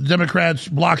the Democrats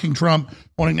blocking Trump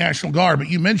wanting National Guard. But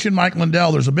you mentioned Mike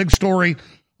Lindell. There's a big story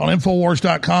on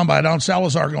Infowars.com by Don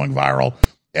Salazar going viral.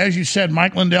 As you said,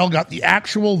 Mike Lindell got the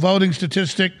actual voting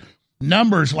statistic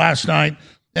numbers last night,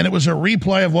 and it was a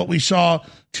replay of what we saw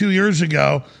 2 years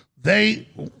ago. They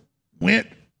went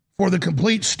for the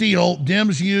complete steal.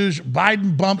 Dems used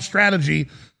Biden bump strategy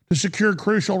to secure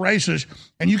crucial races.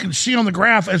 And you can see on the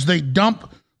graph as they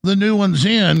dump the new ones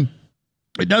in,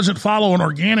 it doesn't follow an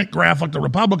organic graph like the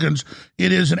Republicans.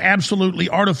 It is an absolutely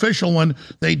artificial one.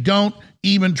 They don't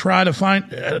even try to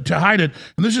hide it.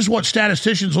 And this is what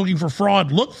statisticians looking for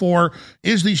fraud look for,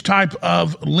 is these type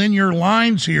of linear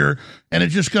lines here. And it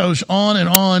just goes on and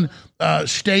on,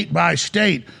 state by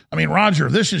state. I mean, Roger,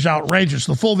 this is outrageous.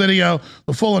 The full video,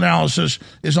 the full analysis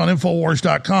is on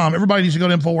Infowars.com. Everybody needs to go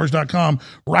to Infowars.com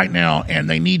right now, and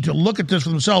they need to look at this for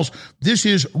themselves. This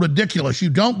is ridiculous. You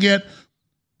don't get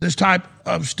this type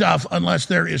of stuff unless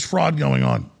there is fraud going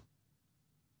on.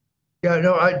 Yeah,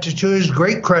 no, to his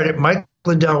great credit, Mike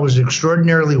Lindell was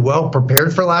extraordinarily well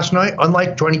prepared for last night,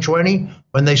 unlike 2020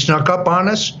 when they snuck up on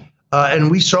us.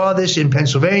 And we saw this in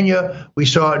Pennsylvania. We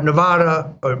saw it in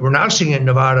Nevada. We're now seeing it in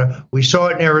Nevada. We saw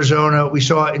it in Arizona. We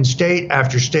saw it in state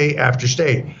after state after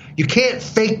state. You can't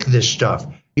fake this stuff.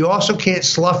 You also can't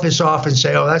slough this off and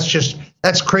say,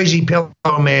 that's crazy pillow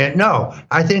man. No,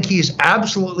 I think he's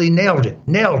absolutely nailed it.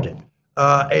 And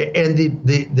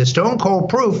the stone cold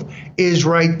proof is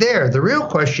right there. The real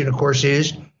question, of course,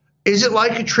 is it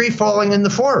like a tree falling in the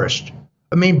forest?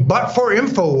 I mean, but for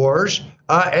InfoWars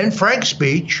and Frank's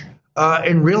speech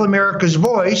and Real America's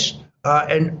Voice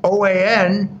and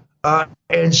OAN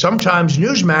and sometimes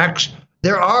Newsmax,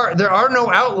 there are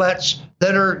no outlets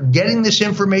that are getting this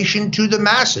information to the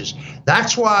masses.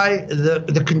 That's why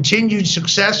the continued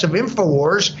success of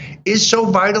InfoWars is so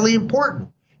vitally important.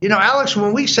 You know, Alex,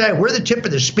 when we say we're the tip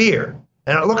of the spear,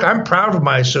 and look, I'm proud of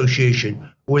my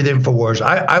association with InfoWars.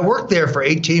 I worked there for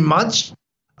 18 months.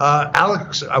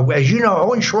 Alex, as you know,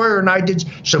 Owen Schroyer and I did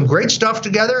some great stuff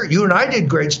together. You and I did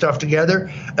great stuff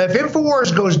together. If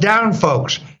InfoWars goes down,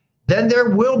 folks, then there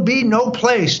will be no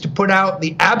place to put out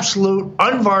the absolute,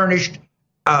 unvarnished,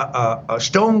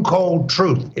 stone cold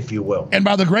truth, if you will. And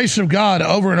by the grace of God,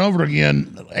 over and over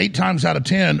again, 8 times out of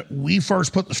 10, we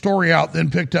first put the story out,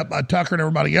 then picked up by Tucker and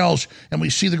everybody else, and we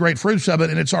see the great fruits of it.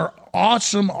 And it's our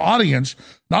awesome audience,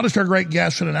 not just our great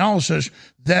guests and analysis,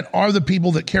 that are the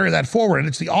people that carry that forward. And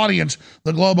it's the audience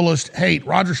the globalists hate.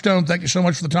 Roger Stone, thank you so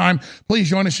much for the time. Please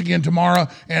join us again tomorrow,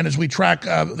 and as we track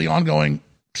the ongoing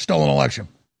stolen election.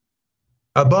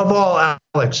 Above all,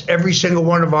 Alex, every single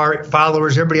one of our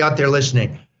followers, everybody out there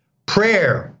listening,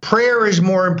 prayer is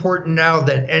more important now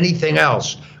than anything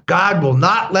else. God will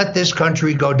not let this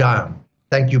country go down.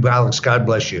 Thank you, Alex. God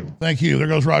bless you. Thank you. There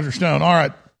goes Roger Stone. All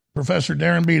right. Professor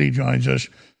Darren Beattie joins us,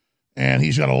 and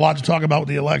he's got a lot to talk about with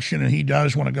the election, and he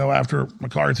does want to go after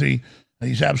McCarthy. And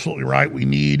he's absolutely right. We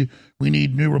need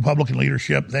new Republican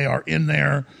leadership. They are in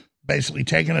there basically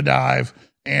taking a dive,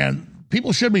 and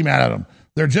people should be mad at them.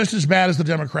 They're just as bad as the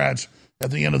Democrats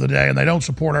at the end of the day, and they don't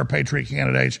support our patriot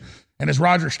candidates. And as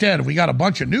Roger said, if we got a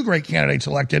bunch of new great candidates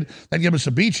elected, that'd give us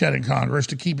a beachhead in Congress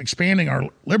to keep expanding our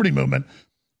liberty movement,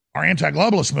 our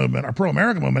anti-globalist movement, our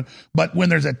pro-America movement. But when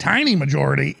there's a tiny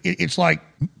majority, it's like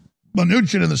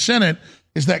Mnuchin in the Senate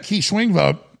is that key swing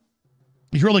vote.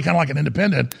 He's really kind of like an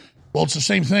independent. Well, it's the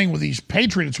same thing with these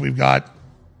patriots we've got.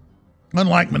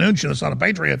 Unlike Mnuchin, it's not a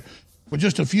patriot. With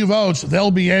just a few votes,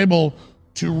 they'll be able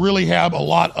to really have a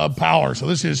lot of power. So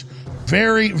this is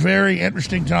very, very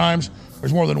interesting times.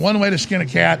 There's more than one way to skin a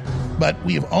cat, but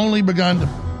we have only begun to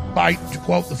fight, to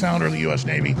quote the founder of the U.S.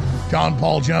 Navy, John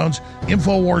Paul Jones.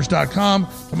 Infowars.com.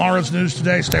 Tomorrow's news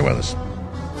today. Stay with us.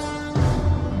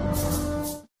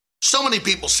 So many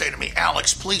people say to me,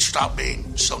 Alex, please stop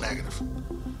being so negative.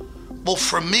 Well,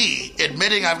 for me,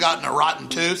 admitting I've gotten a rotten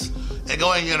tooth and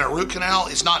going in a root canal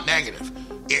is not negative.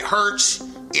 It hurts.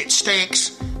 It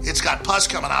stinks. It's got pus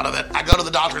coming out of it. I go to the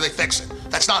doctor, they fix it.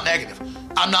 That's not negative.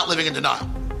 I'm not living in denial.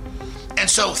 And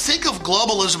so think of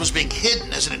globalism as being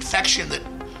hidden as an infection that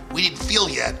we didn't feel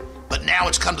yet, but now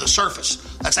it's come to the surface.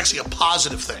 That's actually a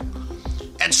positive thing.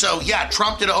 And so, yeah,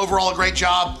 Trump did overall a great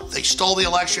job. They stole the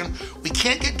election. We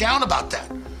can't get down about that.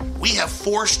 We have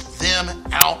forced them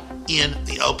out in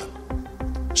the open.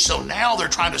 So now they're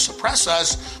trying to suppress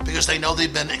us because they know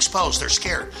they've been exposed. They're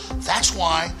scared. That's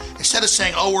why, instead of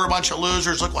saying, oh, we're a bunch of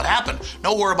losers, look what happened.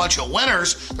 No, we're a bunch of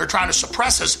winners. They're trying to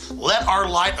suppress us. Let our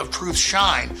light of truth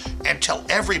shine and tell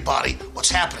everybody what's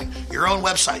happening. Your own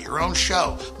website, your own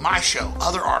show, my show,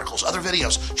 other articles, other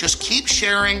videos. Just keep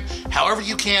sharing however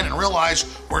you can and realize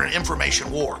we're in an information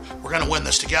war. We're going to win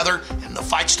this together, and the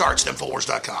fight starts at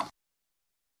Infowars.com.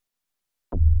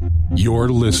 You're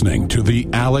listening to The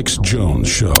Alex Jones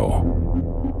Show.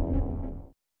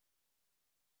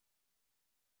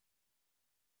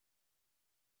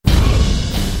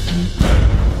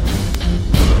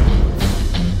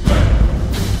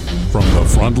 From the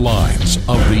front lines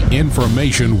of the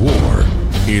information war,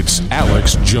 it's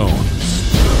Alex Jones.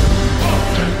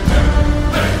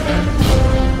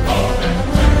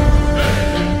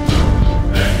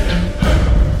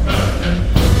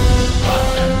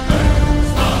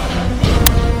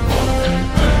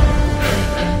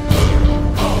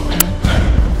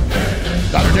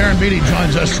 Darren Beattie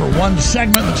joins us for one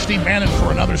segment, and Steve Bannon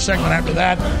for another segment after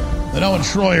that. Then Owen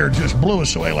Schroyer just blew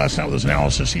us away last night with his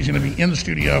analysis. He's going to be in the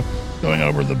studio going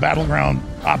over the battleground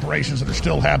operations that are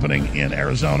still happening in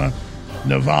Arizona,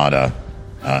 Nevada,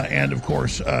 and, of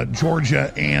course,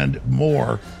 Georgia and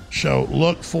more. So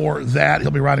look for that.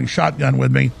 He'll be riding shotgun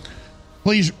with me.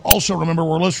 Please also remember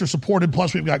we're listener-supported,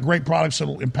 plus we've got great products that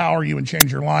will empower you and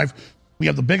change your life. We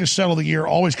have the biggest sale of the year,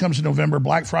 always comes in November.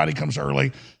 Black Friday comes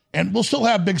early. And we'll still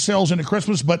have big sales into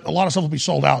Christmas, but a lot of stuff will be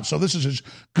sold out. So this is as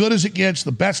good as it gets,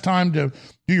 the best time to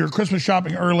do your Christmas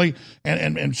shopping early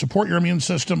and support your immune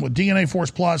system with DNA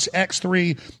Force Plus,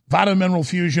 X3, Vitamin Mineral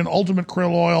Fusion, Ultimate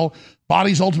Krill Oil,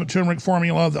 Body's Ultimate Turmeric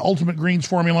Formula, the Ultimate Greens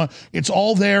Formula. It's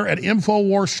all there at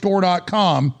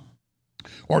InfoWarsStore.com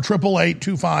or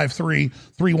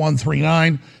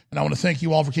 888-253-3139. And I want to thank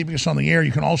you all for keeping us on the air.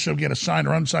 You can also get a signed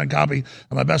or unsigned copy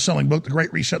of my best-selling book, The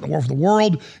Great Reset and the War for the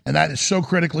World, and that is so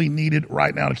critically needed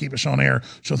right now to keep us on air.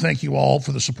 So thank you all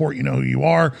for the support. You know who you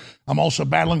are. I'm also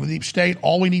battling with Deep State.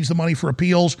 All we need is the money for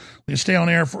appeals. We can stay on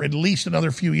air for at least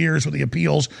another few years with the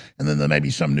appeals, and then there may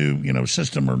be some new,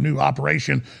 system or new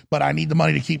operation. But I need the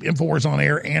money to keep InfoWars on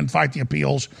air and fight the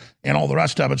appeals and all the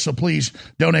rest of it. So please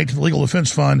donate to the Legal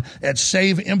Defense Fund at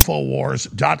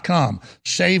SaveInfowars.com.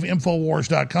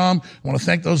 SaveInfowars.com. SaveInfoWars.com. I want to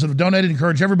thank those that have donated.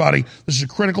 Encourage everybody. This is a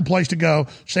critical place to go.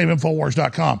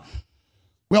 SaveInfoWars.com.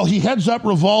 Well, he heads up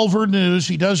Revolver News.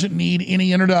 He doesn't need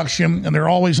any introduction, and they're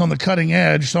always on the cutting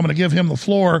edge. So I'm going to give him the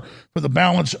floor for the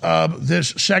balance of this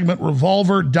segment,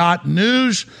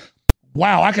 Revolver.News.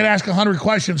 Wow, I could ask 100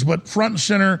 questions, but front and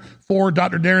center for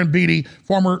Dr. Darren Beattie,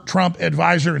 former Trump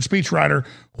advisor and speechwriter,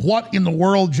 what in the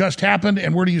world just happened,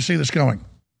 and where do you see this going?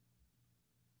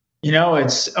 You know,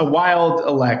 it's a wild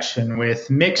election with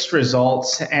mixed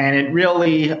results, and it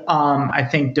really, I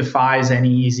think, defies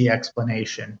any easy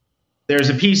explanation. There's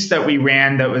a piece that we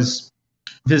ran that was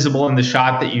visible in the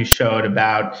shot that you showed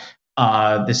about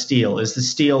the steal. Is the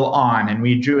steal on? And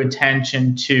we drew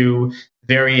attention to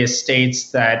various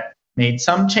states that made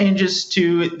some changes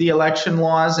to the election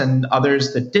laws and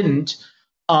others that didn't.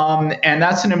 And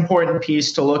that's an important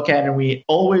piece to look at. And we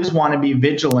always want to be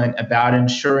vigilant about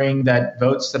ensuring that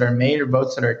votes that are made are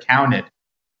votes that are counted.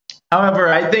 However,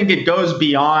 I think it goes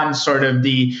beyond sort of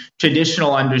the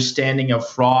traditional understanding of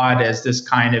fraud as this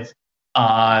kind of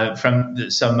from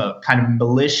some kind of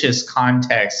malicious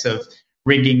context of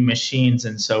rigging machines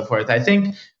and so forth. I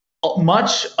think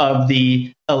much of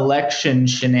the election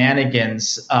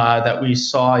shenanigans that we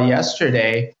saw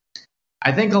yesterday,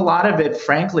 I think a lot of it,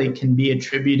 frankly, can be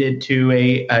attributed to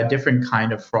a different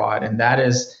kind of fraud, and that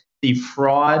is the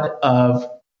fraud of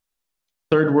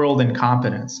third world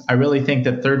incompetence. I really think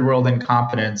that third world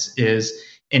incompetence is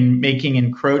in making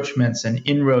encroachments and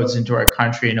inroads into our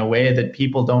country in a way that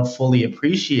people don't fully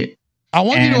appreciate. I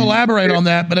want you to elaborate on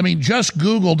that, but I mean, just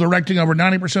Google directing over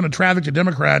 90% of traffic to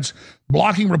Democrats,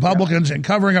 blocking Republicans and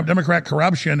covering up Democrat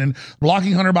corruption and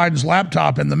blocking Hunter Biden's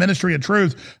laptop and the Ministry of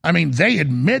Truth. I mean, they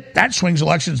admit that swings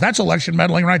elections. That's election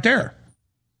meddling right there.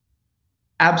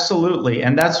 Absolutely.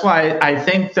 And that's why I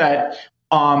think that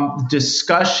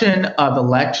discussion of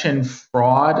election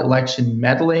fraud, election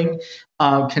meddling,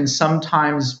 can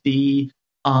sometimes be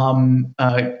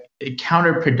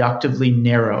counterproductively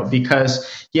narrow,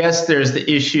 because yes, there's the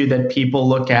issue that people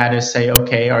look at as say,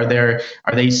 okay, are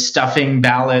they stuffing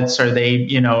ballots? Are they,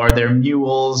 are there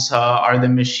mules? Are the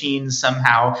machines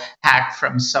somehow hacked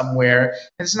from somewhere?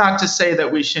 It's not to say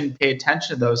that we shouldn't pay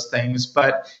attention to those things,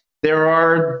 but there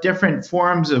are different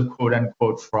forms of quote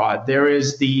unquote fraud. There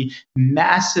is the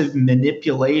massive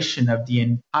manipulation of the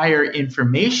entire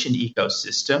information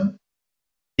ecosystem,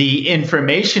 the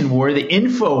information war, the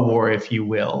info war, if you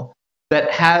will,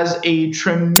 that has a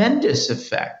tremendous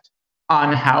effect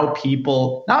on how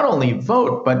people not only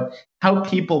vote, but how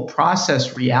people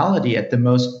process reality at the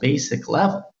most basic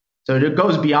level. So it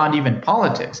goes beyond even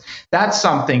politics. That's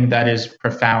something that is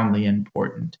profoundly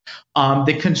important.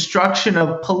 The construction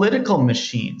of political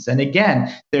machines. And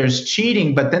again, there's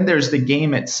cheating, but then there's the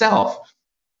game itself.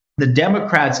 The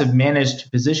Democrats have managed to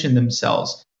position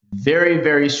themselves very,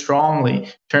 very strongly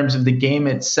in terms of the game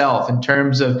itself, in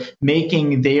terms of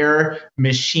making their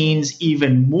machines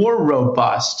even more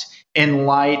robust in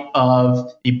light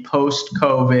of the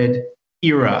post-COVID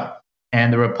era.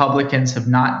 And the Republicans have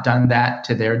not done that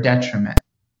to their detriment.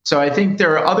 So I think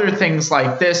there are other things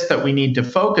like this that we need to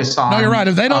focus on. No, you're right.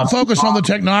 If they don't focus on the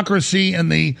technocracy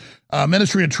and the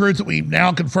Ministry of Truth that we've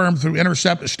now confirmed through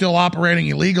Intercept is still operating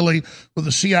illegally with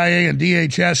the CIA and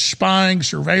DHS spying,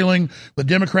 surveilling the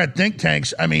Democrat think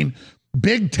tanks. I mean,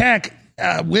 big tech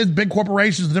with big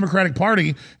corporations, the Democratic Party,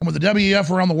 and with the WEF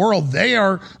around the world, they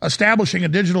are establishing a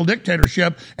digital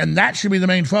dictatorship, and that should be the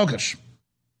main focus.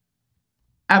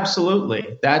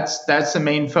 Absolutely. That's the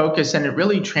main focus, and it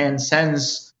really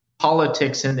transcends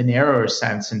politics in the narrower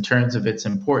sense in terms of its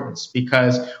importance,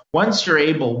 because once you're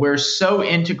able, we're so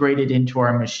integrated into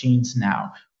our machines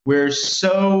now. We're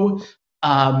so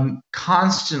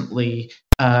constantly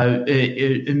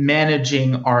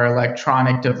managing our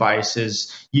electronic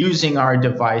devices, using our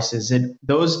devices.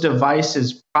 Those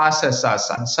devices process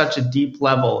us on such a deep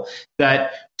level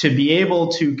that to be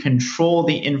able to control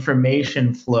the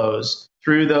information flows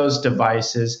through those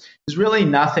devices is really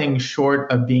nothing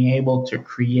short of being able to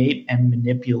create and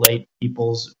manipulate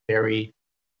people's very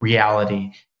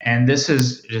reality. And this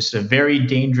is just a very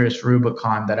dangerous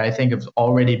Rubicon that I think has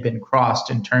already been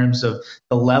crossed in terms of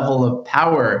the level of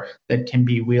power that can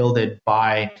be wielded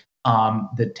by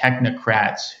the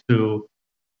technocrats who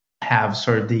have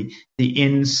sort of the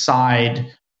inside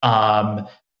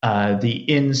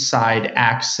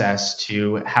access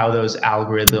to how those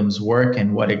algorithms work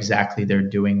and what exactly they're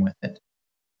doing with it.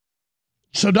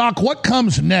 So, Doc, what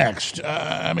comes next?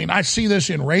 I mean, I see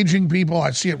this enraging people. I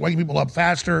see it waking people up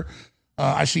faster.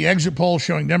 I see exit polls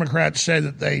showing Democrats say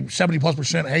that they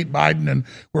 70+% hate Biden and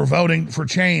we're voting for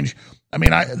change. I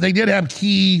mean, they did have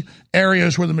key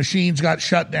areas where the machines got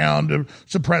shut down to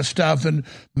suppress stuff, and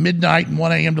midnight and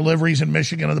 1 a.m. deliveries in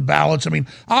Michigan of the ballots. I mean,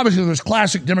 obviously there's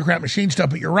classic Democrat machine stuff,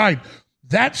 but you're right.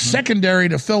 That's secondary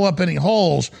to fill up any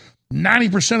holes.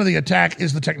 90% of the attack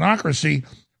is the technocracy.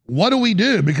 What do we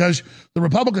do? Because the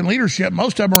Republican leadership,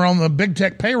 most of them are on the big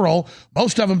tech payroll.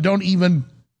 Most of them don't even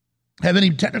have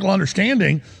any technical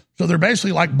understanding. So they're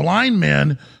basically like blind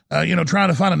men, trying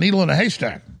to find a needle in a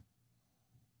haystack.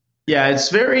 Yeah, it's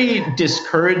very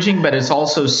discouraging, but it's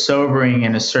also sobering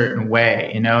in a certain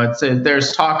way.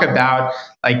 There's talk about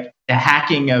like the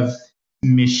hacking of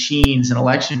machines and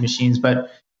election machines,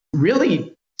 but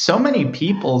really so many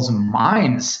people's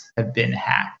minds have been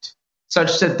hacked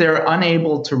such that they're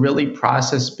unable to really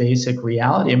process basic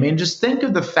reality. I mean, just think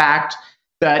of the fact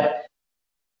that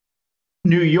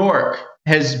New York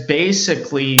has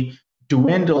basically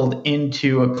dwindled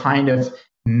into a kind of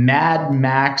Mad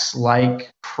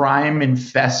Max-like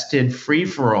crime-infested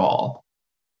free-for-all,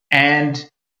 and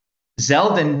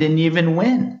Zeldin didn't even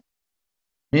win.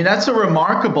 I mean, that's a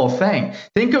remarkable thing.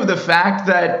 Think of the fact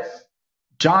that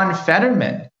John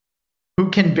Fetterman, who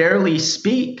can barely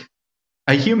speak,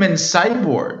 a human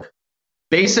cyborg,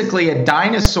 basically a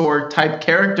dinosaur-type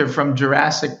character from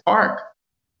Jurassic Park,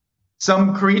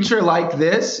 some creature like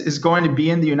this is going to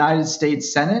be in the United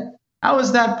States Senate? How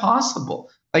is that possible?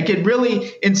 Like, it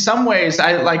really, in some ways,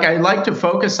 I like to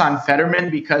focus on Fetterman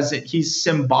because he's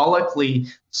symbolically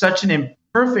such an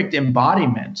imperfect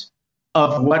embodiment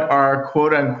of what our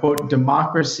quote-unquote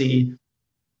democracy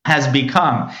has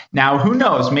become. Now, who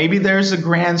knows? Maybe there's a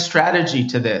grand strategy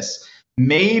to this.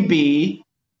 Maybe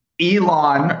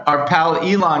Elon, our pal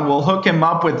Elon, will hook him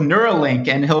up with Neuralink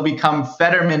and he'll become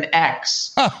Fetterman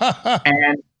X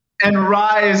and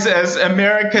rise as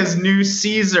America's new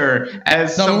Caesar.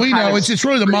 It's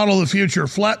really the model of the future.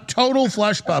 Total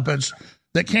flesh puppets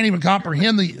that can't even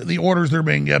comprehend the orders they're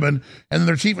being given, and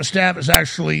their chief of staff is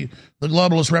actually the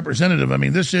globalist representative. I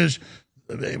mean,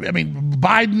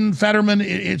 Biden, Fetterman,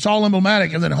 it's all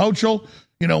emblematic. And then Hochul,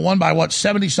 won by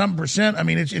 70-something%. I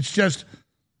mean,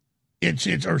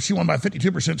 or she won by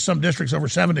 52%, some districts over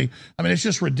 70. I mean, it's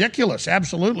just ridiculous.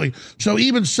 Absolutely. So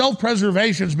even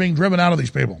self-preservation is being driven out of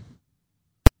these people.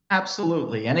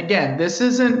 Absolutely. And again, this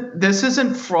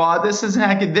isn't fraud. This isn't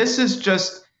hacking. This is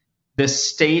just the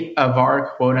state of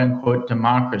our quote unquote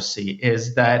democracy,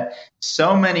 is that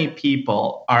so many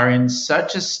people are in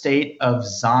such a state of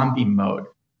zombie mode,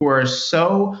 who are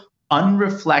so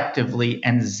unreflectively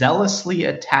and zealously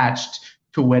attached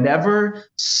to whatever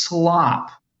slop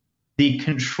the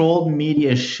controlled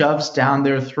media shoves down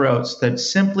their throats, that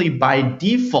simply by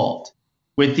default,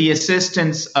 with the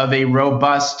assistance of a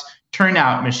robust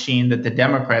turnout machine that the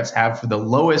Democrats have for the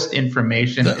lowest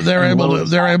information, they're able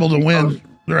to win.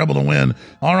 They're able to win.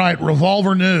 All right,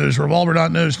 Revolver News,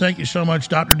 revolver.news. Thank you so much,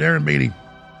 Dr. Darren Beattie.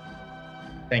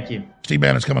 Thank you. Steve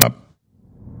Bannon's coming up.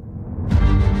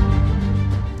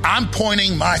 I'm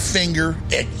pointing my finger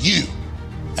at you,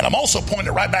 and I'm also pointing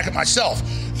it right back at myself.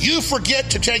 You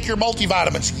forget to take your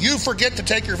multivitamins. You forget to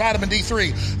take your vitamin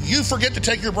D3. You forget to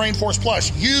take your Brain Force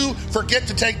Plus. You forget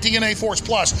to take DNA Force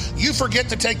Plus. You forget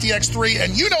to take the X3,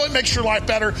 and you know it makes your life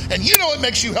better, and you know it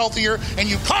makes you healthier, and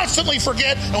you constantly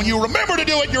forget, and when you remember to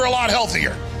do it, you're a lot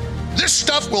healthier. This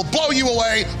stuff will blow you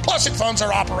away, plus it funds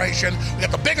our operation. We got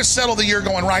the biggest sale of the year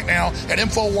going right now at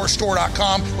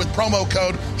InfoWarsStore.com with promo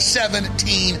code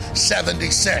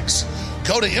 1776.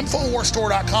 Go to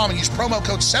InfoWarsStore.com and use promo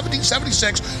code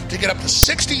 1776 to get up to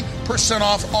 60%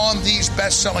 off on these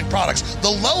best-selling products.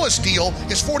 The lowest deal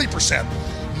is 40%.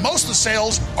 Most of the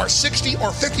sales are 60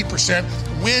 or 50%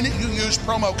 when you use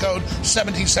promo code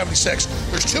 1776.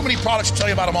 There's too many products to tell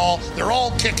you about them all. They're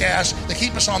all kick-ass. They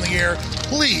keep us on the air.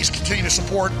 Please continue to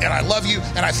support, and I love you,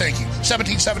 and I thank you.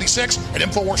 1776 at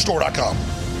InfoWarsStore.com.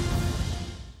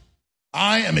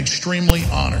 I am extremely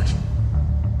honored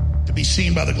to be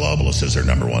seen by the globalists as their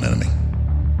number one enemy.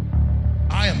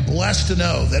 I am blessed to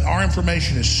know that our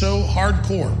information is so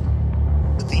hardcore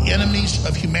that the enemies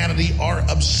of humanity are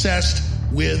obsessed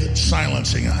with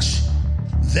silencing us.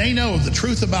 They know if the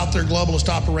truth about their globalist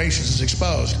operations is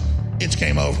exposed, it's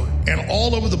game over. And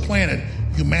all over the planet,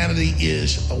 humanity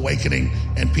is awakening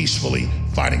and peacefully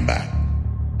fighting back.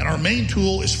 And our main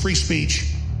tool is free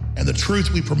speech and the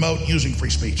truth we promote using free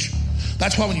speech.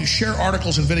 That's why when you share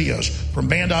articles and videos from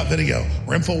Band.video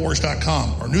or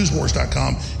Infowars.com or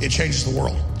Newswars.com, it changes the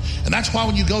world. And that's why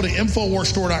when you go to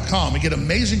InfoWarsStore.com and get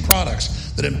amazing products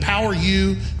that empower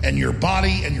you and your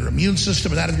body and your immune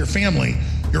system and that of your family,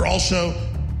 you're also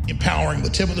empowering the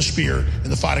tip of the spear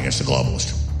in the fight against the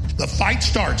globalist. The fight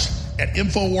starts at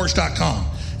Infowars.com,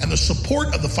 and the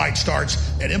support of the fight starts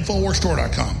at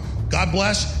InfoWarsStore.com. God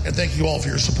bless, and thank you all for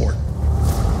your support.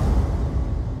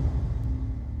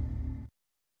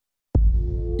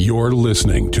 You're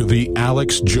listening to The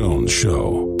Alex Jones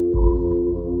Show.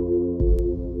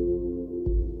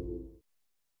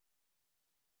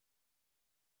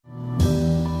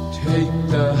 Take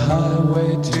the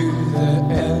highway to the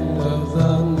end of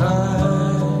the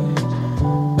night.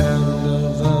 End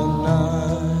of the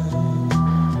night.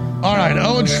 All right,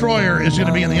 Owen Schroyer is going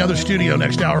to be in the other studio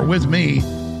next hour with me.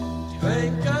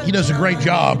 He does a great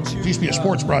job. He used to be a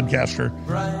sports broadcaster,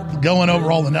 going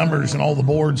over all the numbers and all the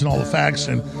boards and all the facts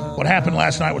and what happened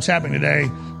last night, what's happening today,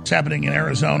 what's happening in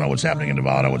Arizona, what's happening in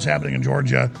Nevada, what's happening in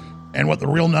Georgia, and what the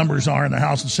real numbers are in the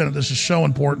House and Senate. This is so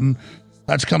important.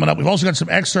 That's coming up. We've also got some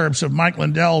excerpts of Mike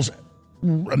Lindell's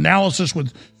analysis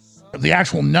with the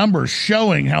actual numbers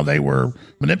showing how they were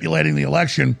manipulating the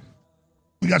election.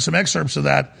 We got some excerpts of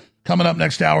that coming up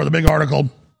next hour. The big article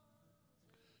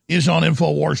is on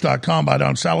Infowars.com by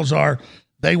Don Salazar.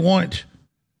 They want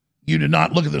you to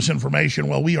not look at this information.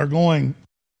 Well, we are going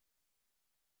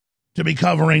to be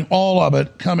covering all of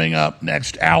it coming up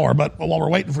next hour. But while we're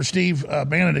waiting for Steve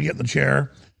Bannon to get in the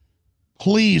chair,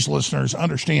 please, listeners,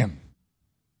 understand,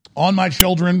 on my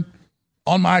children,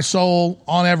 on my soul,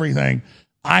 on everything,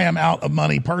 I am out of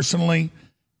money personally,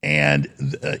 and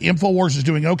Infowars is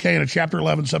doing okay in a Chapter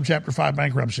 11, Subchapter 5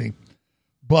 bankruptcy.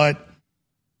 But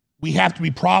we have to be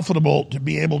profitable to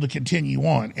be able to continue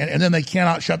on. And then they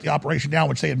cannot shut the operation down,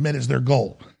 which they admit is their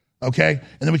goal. Okay? And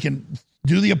then we can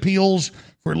do the appeals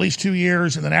for at least 2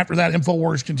 years. And then after that,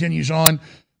 Infowars continues on.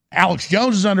 Alex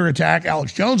Jones is under attack.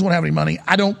 Alex Jones won't have any money.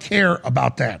 I don't care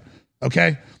about that.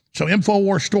 Okay? So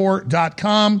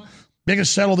InfoWarsStore.com.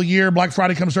 Biggest sale of the year. Black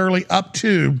Friday comes early, up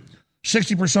to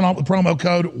 60% off with promo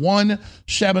code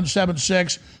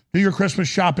 1776. Do your Christmas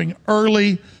shopping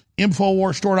early.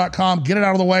 InfoWarsStore.com. Get it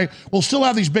out of the way. We'll still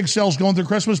have these big sales going through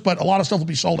Christmas, but a lot of stuff will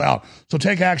be sold out. So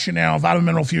take action now. Vitamin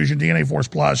Mineral Fusion, DNA Force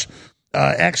Plus,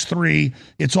 X3.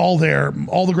 It's all there.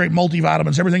 All the great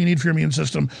multivitamins, everything you need for your immune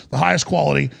system, the highest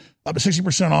quality, up to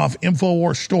 60% off.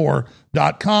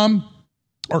 InfoWarsStore.com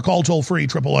or call toll free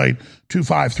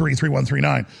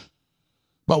 888-253-3139.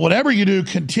 But whatever you do,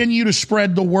 continue to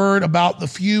spread the word about the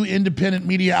few independent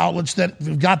media outlets that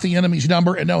have got the enemy's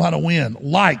number and know how to win,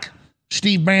 like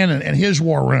Steve Bannon and his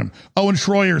War Room, Owen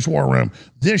Schroyer's War Room,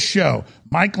 this show,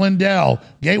 Mike Lindell,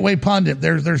 Gateway Pundit.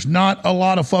 There's not a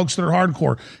lot of folks that are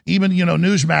hardcore. Even,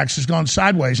 Newsmax has gone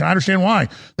sideways, and I understand why.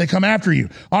 They come after you.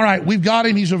 All right, we've got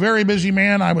him. He's a very busy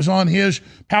man. I was on his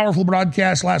powerful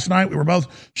broadcast last night. We were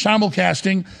both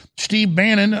simulcasting. Steve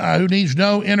Bannon, who needs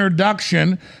no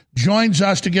introduction, joins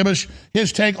us to give us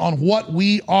his take on what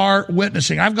we are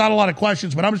witnessing. I've got a lot of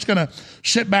questions, but I'm just going to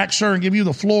sit back, sir, and give you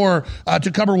the floor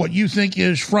to cover what you think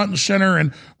is front and center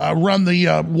and run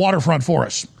the waterfront for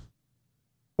us.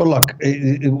 Well, look,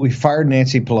 we fired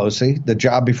Nancy Pelosi. The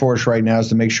job before us right now is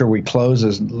to make sure we close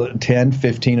as 10,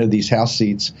 15 of these House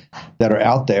seats that are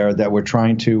out there that we're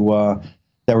trying to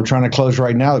close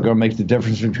right now. They're going to make the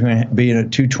difference between being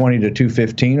at 220 to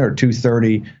 215 or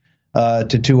 230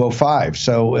 to 205.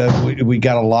 So we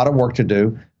got a lot of work to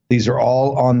do. These are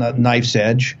all on the knife's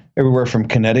edge, everywhere from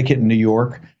Connecticut and New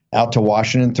York out to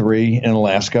Washington 3 in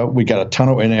Alaska. We got a ton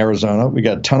of in Arizona. We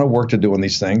got a ton of work to do on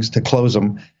these things to close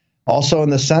them. Also in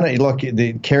the Senate, look,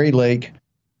 the Kerry Lake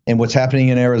and what's happening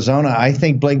in Arizona, I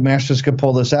think Blake Masters could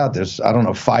pull this out. There's,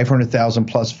 500,000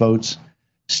 plus votes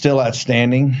still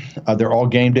outstanding. They're all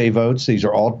game day votes. These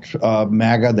are all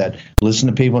MAGA that listen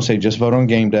to people and say, just vote on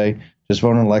game day, just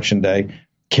vote on election day.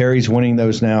 Kerry's winning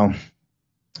those now,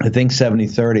 I think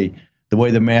 70-30. The way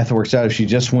the math works out, if she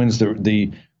just wins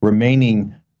the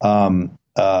remaining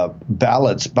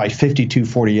ballots by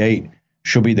 52-48,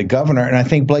 she'll be the governor. And I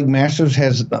think Blake Masters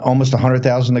has almost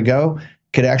 100,000 to go,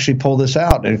 could actually pull this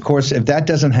out. And, of course, if that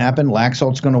doesn't happen,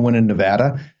 Laxalt's going to win in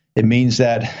Nevada. It means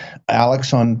that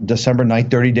Alex on December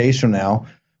 9th, 30 days from now,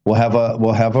 will have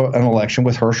an election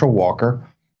with Herschel Walker,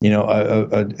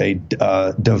 a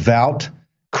devout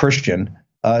Christian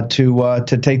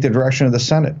to take the direction of the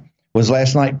Senate. Was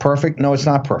last night perfect? No, it's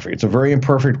not perfect. It's a very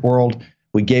imperfect world.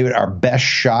 We gave it our best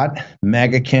shot.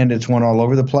 MAGA candidates went all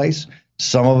over the place.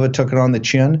 Some of it took it on the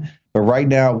chin. But right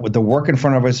now, the work in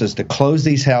front of us is to close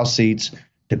these House seats,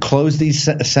 to close these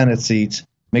Senate seats,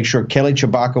 make sure Kelly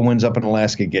Chewbacca wins up in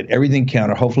Alaska, get everything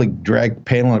counted, hopefully drag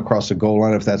Palin across the goal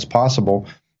line if that's possible,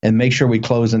 and make sure we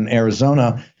close in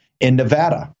Arizona and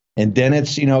Nevada. And then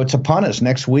it's upon us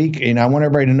next week. And I want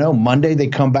everybody to know, Monday they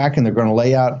come back and they're going to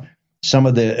lay out some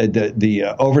of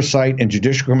the oversight, and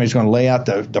Judicial Committee is going to lay out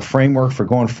the framework for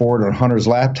going forward on Hunter's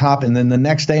laptop. And then the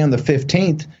next day on the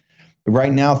 15th,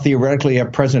 Right now, theoretically, you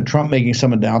have President Trump making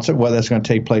some announcement. Whether that's going to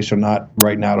take place or not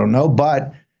right now, I don't know.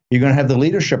 But you're going to have the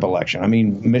leadership election. I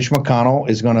mean, Mitch McConnell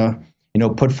is going to,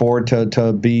 put forward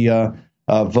to be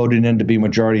voted in to be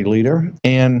majority leader,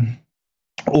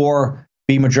 or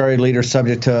be majority leader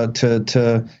subject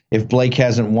to if Blake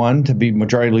hasn't won, to be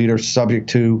majority leader subject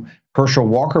to Herschel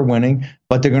Walker winning.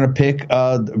 But they're going to pick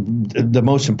the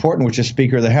most important, which is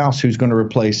Speaker of the House, who's going to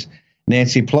replace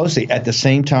Nancy Pelosi. At the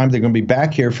same time, they're going to be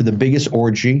back here for the biggest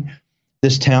orgy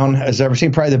this town has ever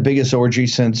seen, probably the biggest orgy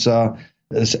since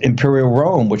Imperial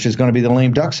Rome, which is going to be the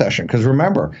lame duck session. Because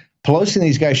remember, Pelosi and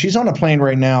these guys, she's on a plane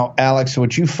right now, Alex,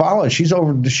 which you follow. She's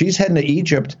heading to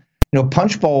Egypt.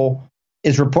 Punchbowl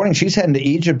is reporting she's heading to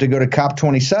Egypt to go to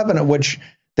COP27, at which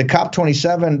the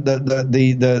COP27,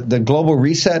 the global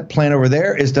reset plan over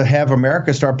there is to have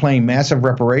America start paying massive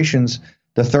reparations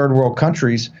to third world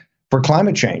countries for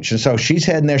climate change. And so she's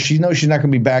heading there. She knows she's not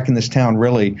going to be back in this town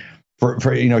really for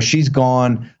she's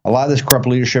gone. A lot of this corrupt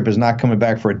leadership is not coming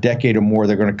back for a decade or more.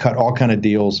 They're going to cut all kind of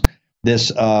deals.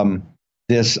 The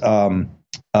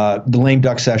lame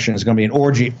duck session is going to be an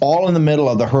orgy all in the middle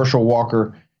of the Herschel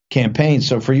Walker campaign.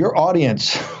 So for your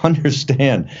audience,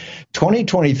 understand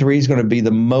 2023 is going to be the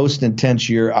most intense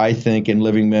year, I think, in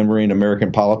living memory in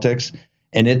American politics.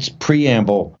 And its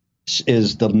preamble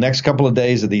is the next couple of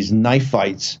days of these knife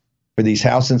fights for these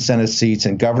House and Senate seats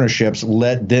and governorships,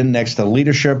 led then next to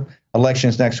leadership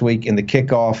elections next week, and the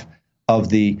kickoff of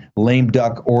the lame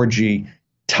duck orgy,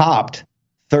 topped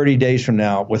 30 days from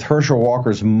now with Herschel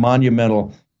Walker's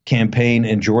monumental campaign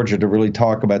in Georgia to really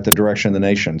talk about the direction of the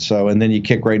nation. So, and then you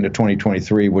kick right into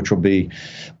 2023, which will be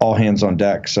all hands on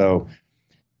deck. So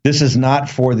this is not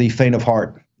for the faint of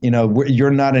heart.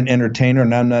 You're not an entertainer,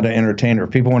 and I'm not an entertainer.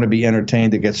 If people want to be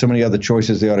entertained, they get so many other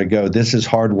choices they ought to go. This is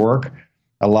hard work.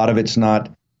 A lot of it's not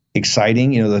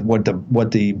exciting. What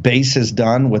the base has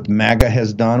done, what MAGA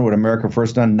has done, what America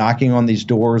First done, knocking on these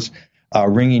doors,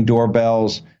 ringing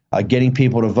doorbells, getting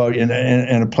people to vote in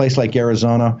a place like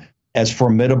Arizona, as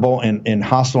formidable and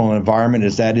hostile an environment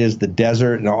as that is, the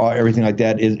desert and everything like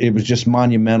that. It was just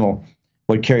monumental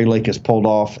what Kari Lake has pulled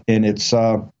off, and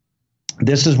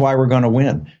this is why we're going to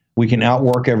win. We can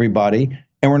outwork everybody,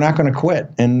 and we're not going to quit.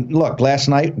 And look, last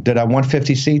night, did I want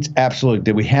 50 seats? Absolutely.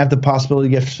 Did we have the possibility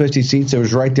to get 50 seats? It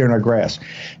was right there in our grasp.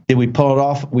 Did we pull it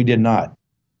off? We did not.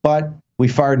 But we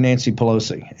fired Nancy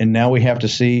Pelosi, and now we have to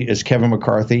see, is Kevin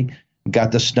McCarthy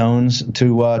got the stones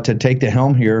to take the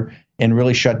helm here and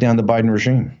really shut down the Biden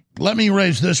regime? Let me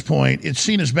raise this point. It's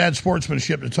seen as bad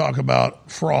sportsmanship to talk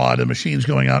about fraud and machines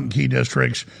going out in key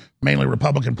districts, mainly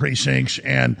Republican precincts,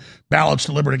 and ballots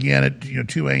delivered again at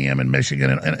 2 a.m. in Michigan,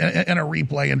 and a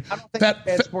replay. And I don't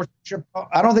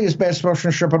think it's bad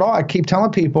sportsmanship at all. I keep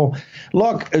telling people,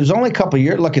 look, it was only a couple of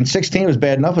years. Look, in 2016 it was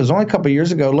bad enough. It was only a couple of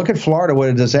years ago. Look at Florida, what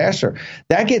a disaster.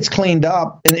 That gets cleaned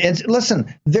up. And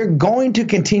listen, they're going to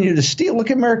continue to steal.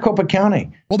 Look at Maricopa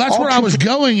County. Well, that's where I was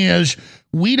going is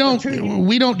we don't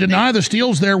deny the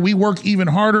steals there. We work even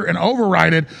harder and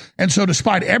override it. And so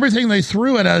despite everything they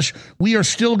threw at us, we are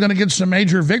still going to get some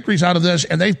major victories out of this.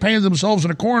 And they've painted themselves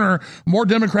in a corner. More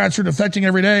Democrats are defecting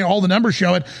every day. All the numbers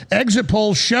show it. Exit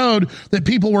polls showed that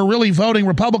people were really voting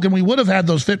Republican. We would have had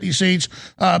those 50 seats.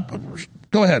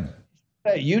 Go ahead.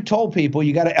 Hey, you told people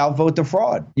you got to outvote the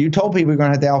fraud. You told people you're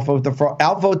going to have to outvote the fraud,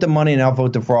 outvote the money and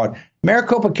outvote the fraud.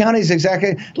 Maricopa County is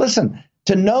exactly, listen,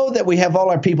 to know that we have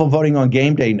all our people voting on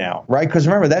game day now, right? Because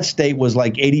remember, that state was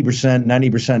like 80%,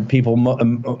 90% people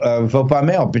vote by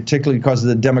mail, particularly because of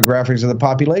the demographics of the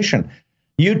population.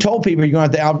 You told people you're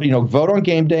going to have to vote on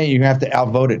game day, and you have to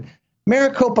outvote it.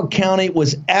 Maricopa County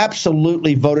was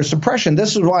absolutely voter suppression.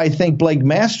 This is why I think Blake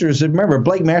Masters, remember,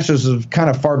 Blake Masters is kind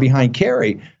of far behind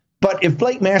Kari. But if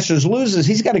Blake Masters loses,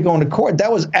 he's got to go into court.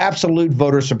 That was absolute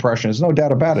voter suppression. There's no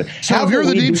doubt about it. So if you're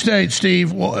the deep state,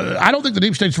 Steve, well, I don't think the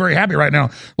deep state's very happy right now.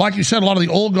 Like you said, a lot of the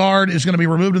old guard is going to be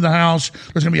removed in the House.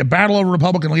 There's going to be a battle over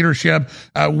Republican leadership.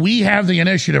 We have the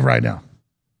initiative right now.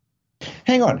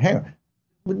 Hang on.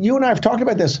 You and I have talked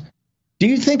about this. Do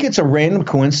you think it's a random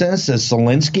coincidence that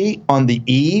Zelensky, on the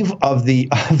eve of the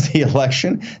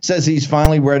election, says he's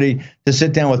finally ready to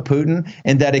sit down with Putin,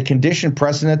 and that a condition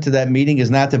precedent to that meeting is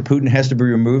not that Putin has to be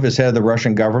removed as head of the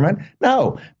Russian government?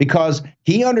 No, because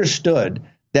he understood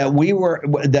that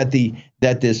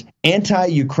that this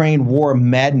anti-Ukraine war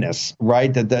madness,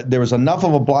 right? That there was enough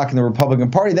of a block in the Republican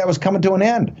Party that was coming to an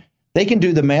end. They can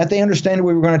do the math. They understand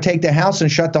we were going to take the House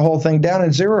and shut the whole thing down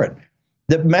and zero it.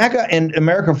 The MAGA and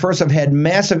America First have had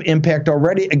massive impact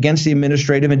already against the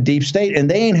administrative and deep state, and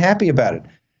they ain't happy about it.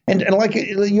 And like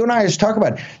you and I just talk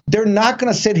about, they're not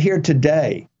going to sit here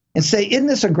today and say, isn't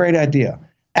this a great idea?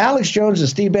 Alex Jones and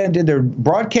Steve Bannon did their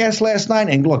broadcast last night,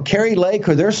 and look, Kerry Lake,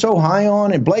 who they're so high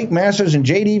on, and Blake Masters and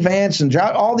J.D. Vance and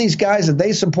all these guys that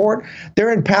they support,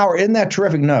 they're in power. Isn't that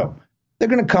terrific? No. They're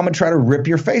going to come and try to rip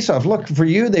your face off. Look, for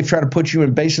you, they've tried to put you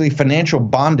in basically financial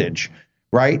bondage,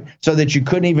 right? So that you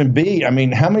couldn't even be. I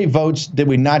mean, how many votes did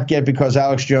we not get because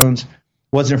Alex Jones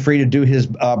wasn't free to do his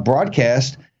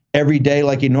broadcast every day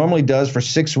like he normally does for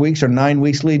 6 weeks or 9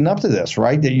 weeks leading up to this,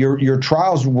 right? That your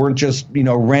trials weren't just,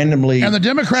 randomly. And the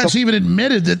Democrats even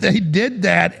admitted that they did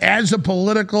that as a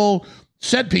political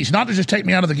set piece, not to just take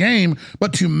me out of the game,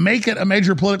 but to make it a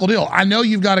major political deal. I know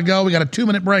you've got to go. We got a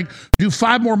 2-minute break. Do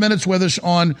 5 more minutes with us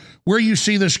on where you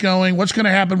see this going, what's going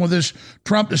to happen with this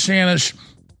Trump-DeSantis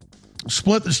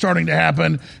split that's starting to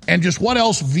happen, and just what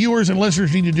else viewers and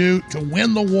listeners need to do to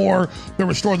win the war to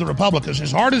restore the republic. Because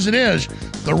as hard as it is,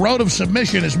 the road of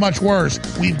submission is much worse.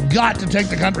 We've got to take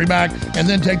the country back and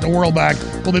then take the world back.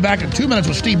 We'll be back in 2 minutes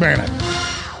with Steve Bannon.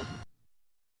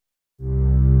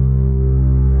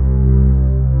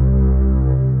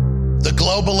 The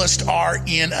globalists are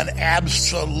in an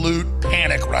absolute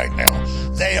panic right now.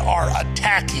 They are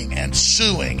attacking and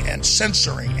suing and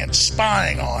censoring and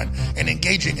spying on and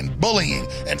engaging in bullying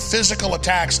and physical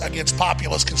attacks against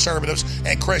populist conservatives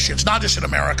and Christians, not just in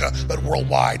America, but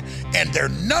worldwide. And their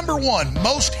number one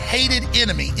most hated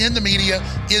enemy in the media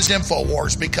is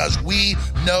InfoWars, because we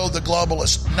know the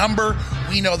globalist number,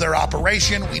 we know their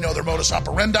operation, we know their modus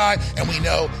operandi, and we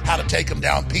know how to take them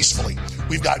down peacefully.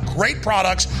 We've got great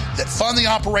products that fund the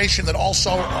operation that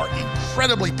also are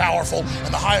incredibly powerful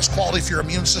and the highest quality for your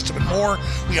immune system and more.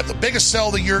 We have the biggest sale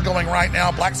of the year going right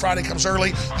now. Black Friday comes early.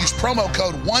 Use promo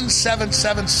code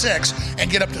 1776 and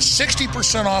get up to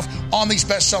 60% off on these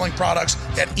best-selling products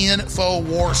at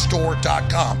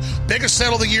InfoWarsStore.com. Biggest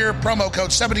sale of the year, promo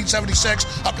code 1776,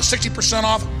 up to 60%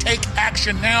 off. Take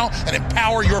action now and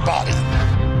empower your body.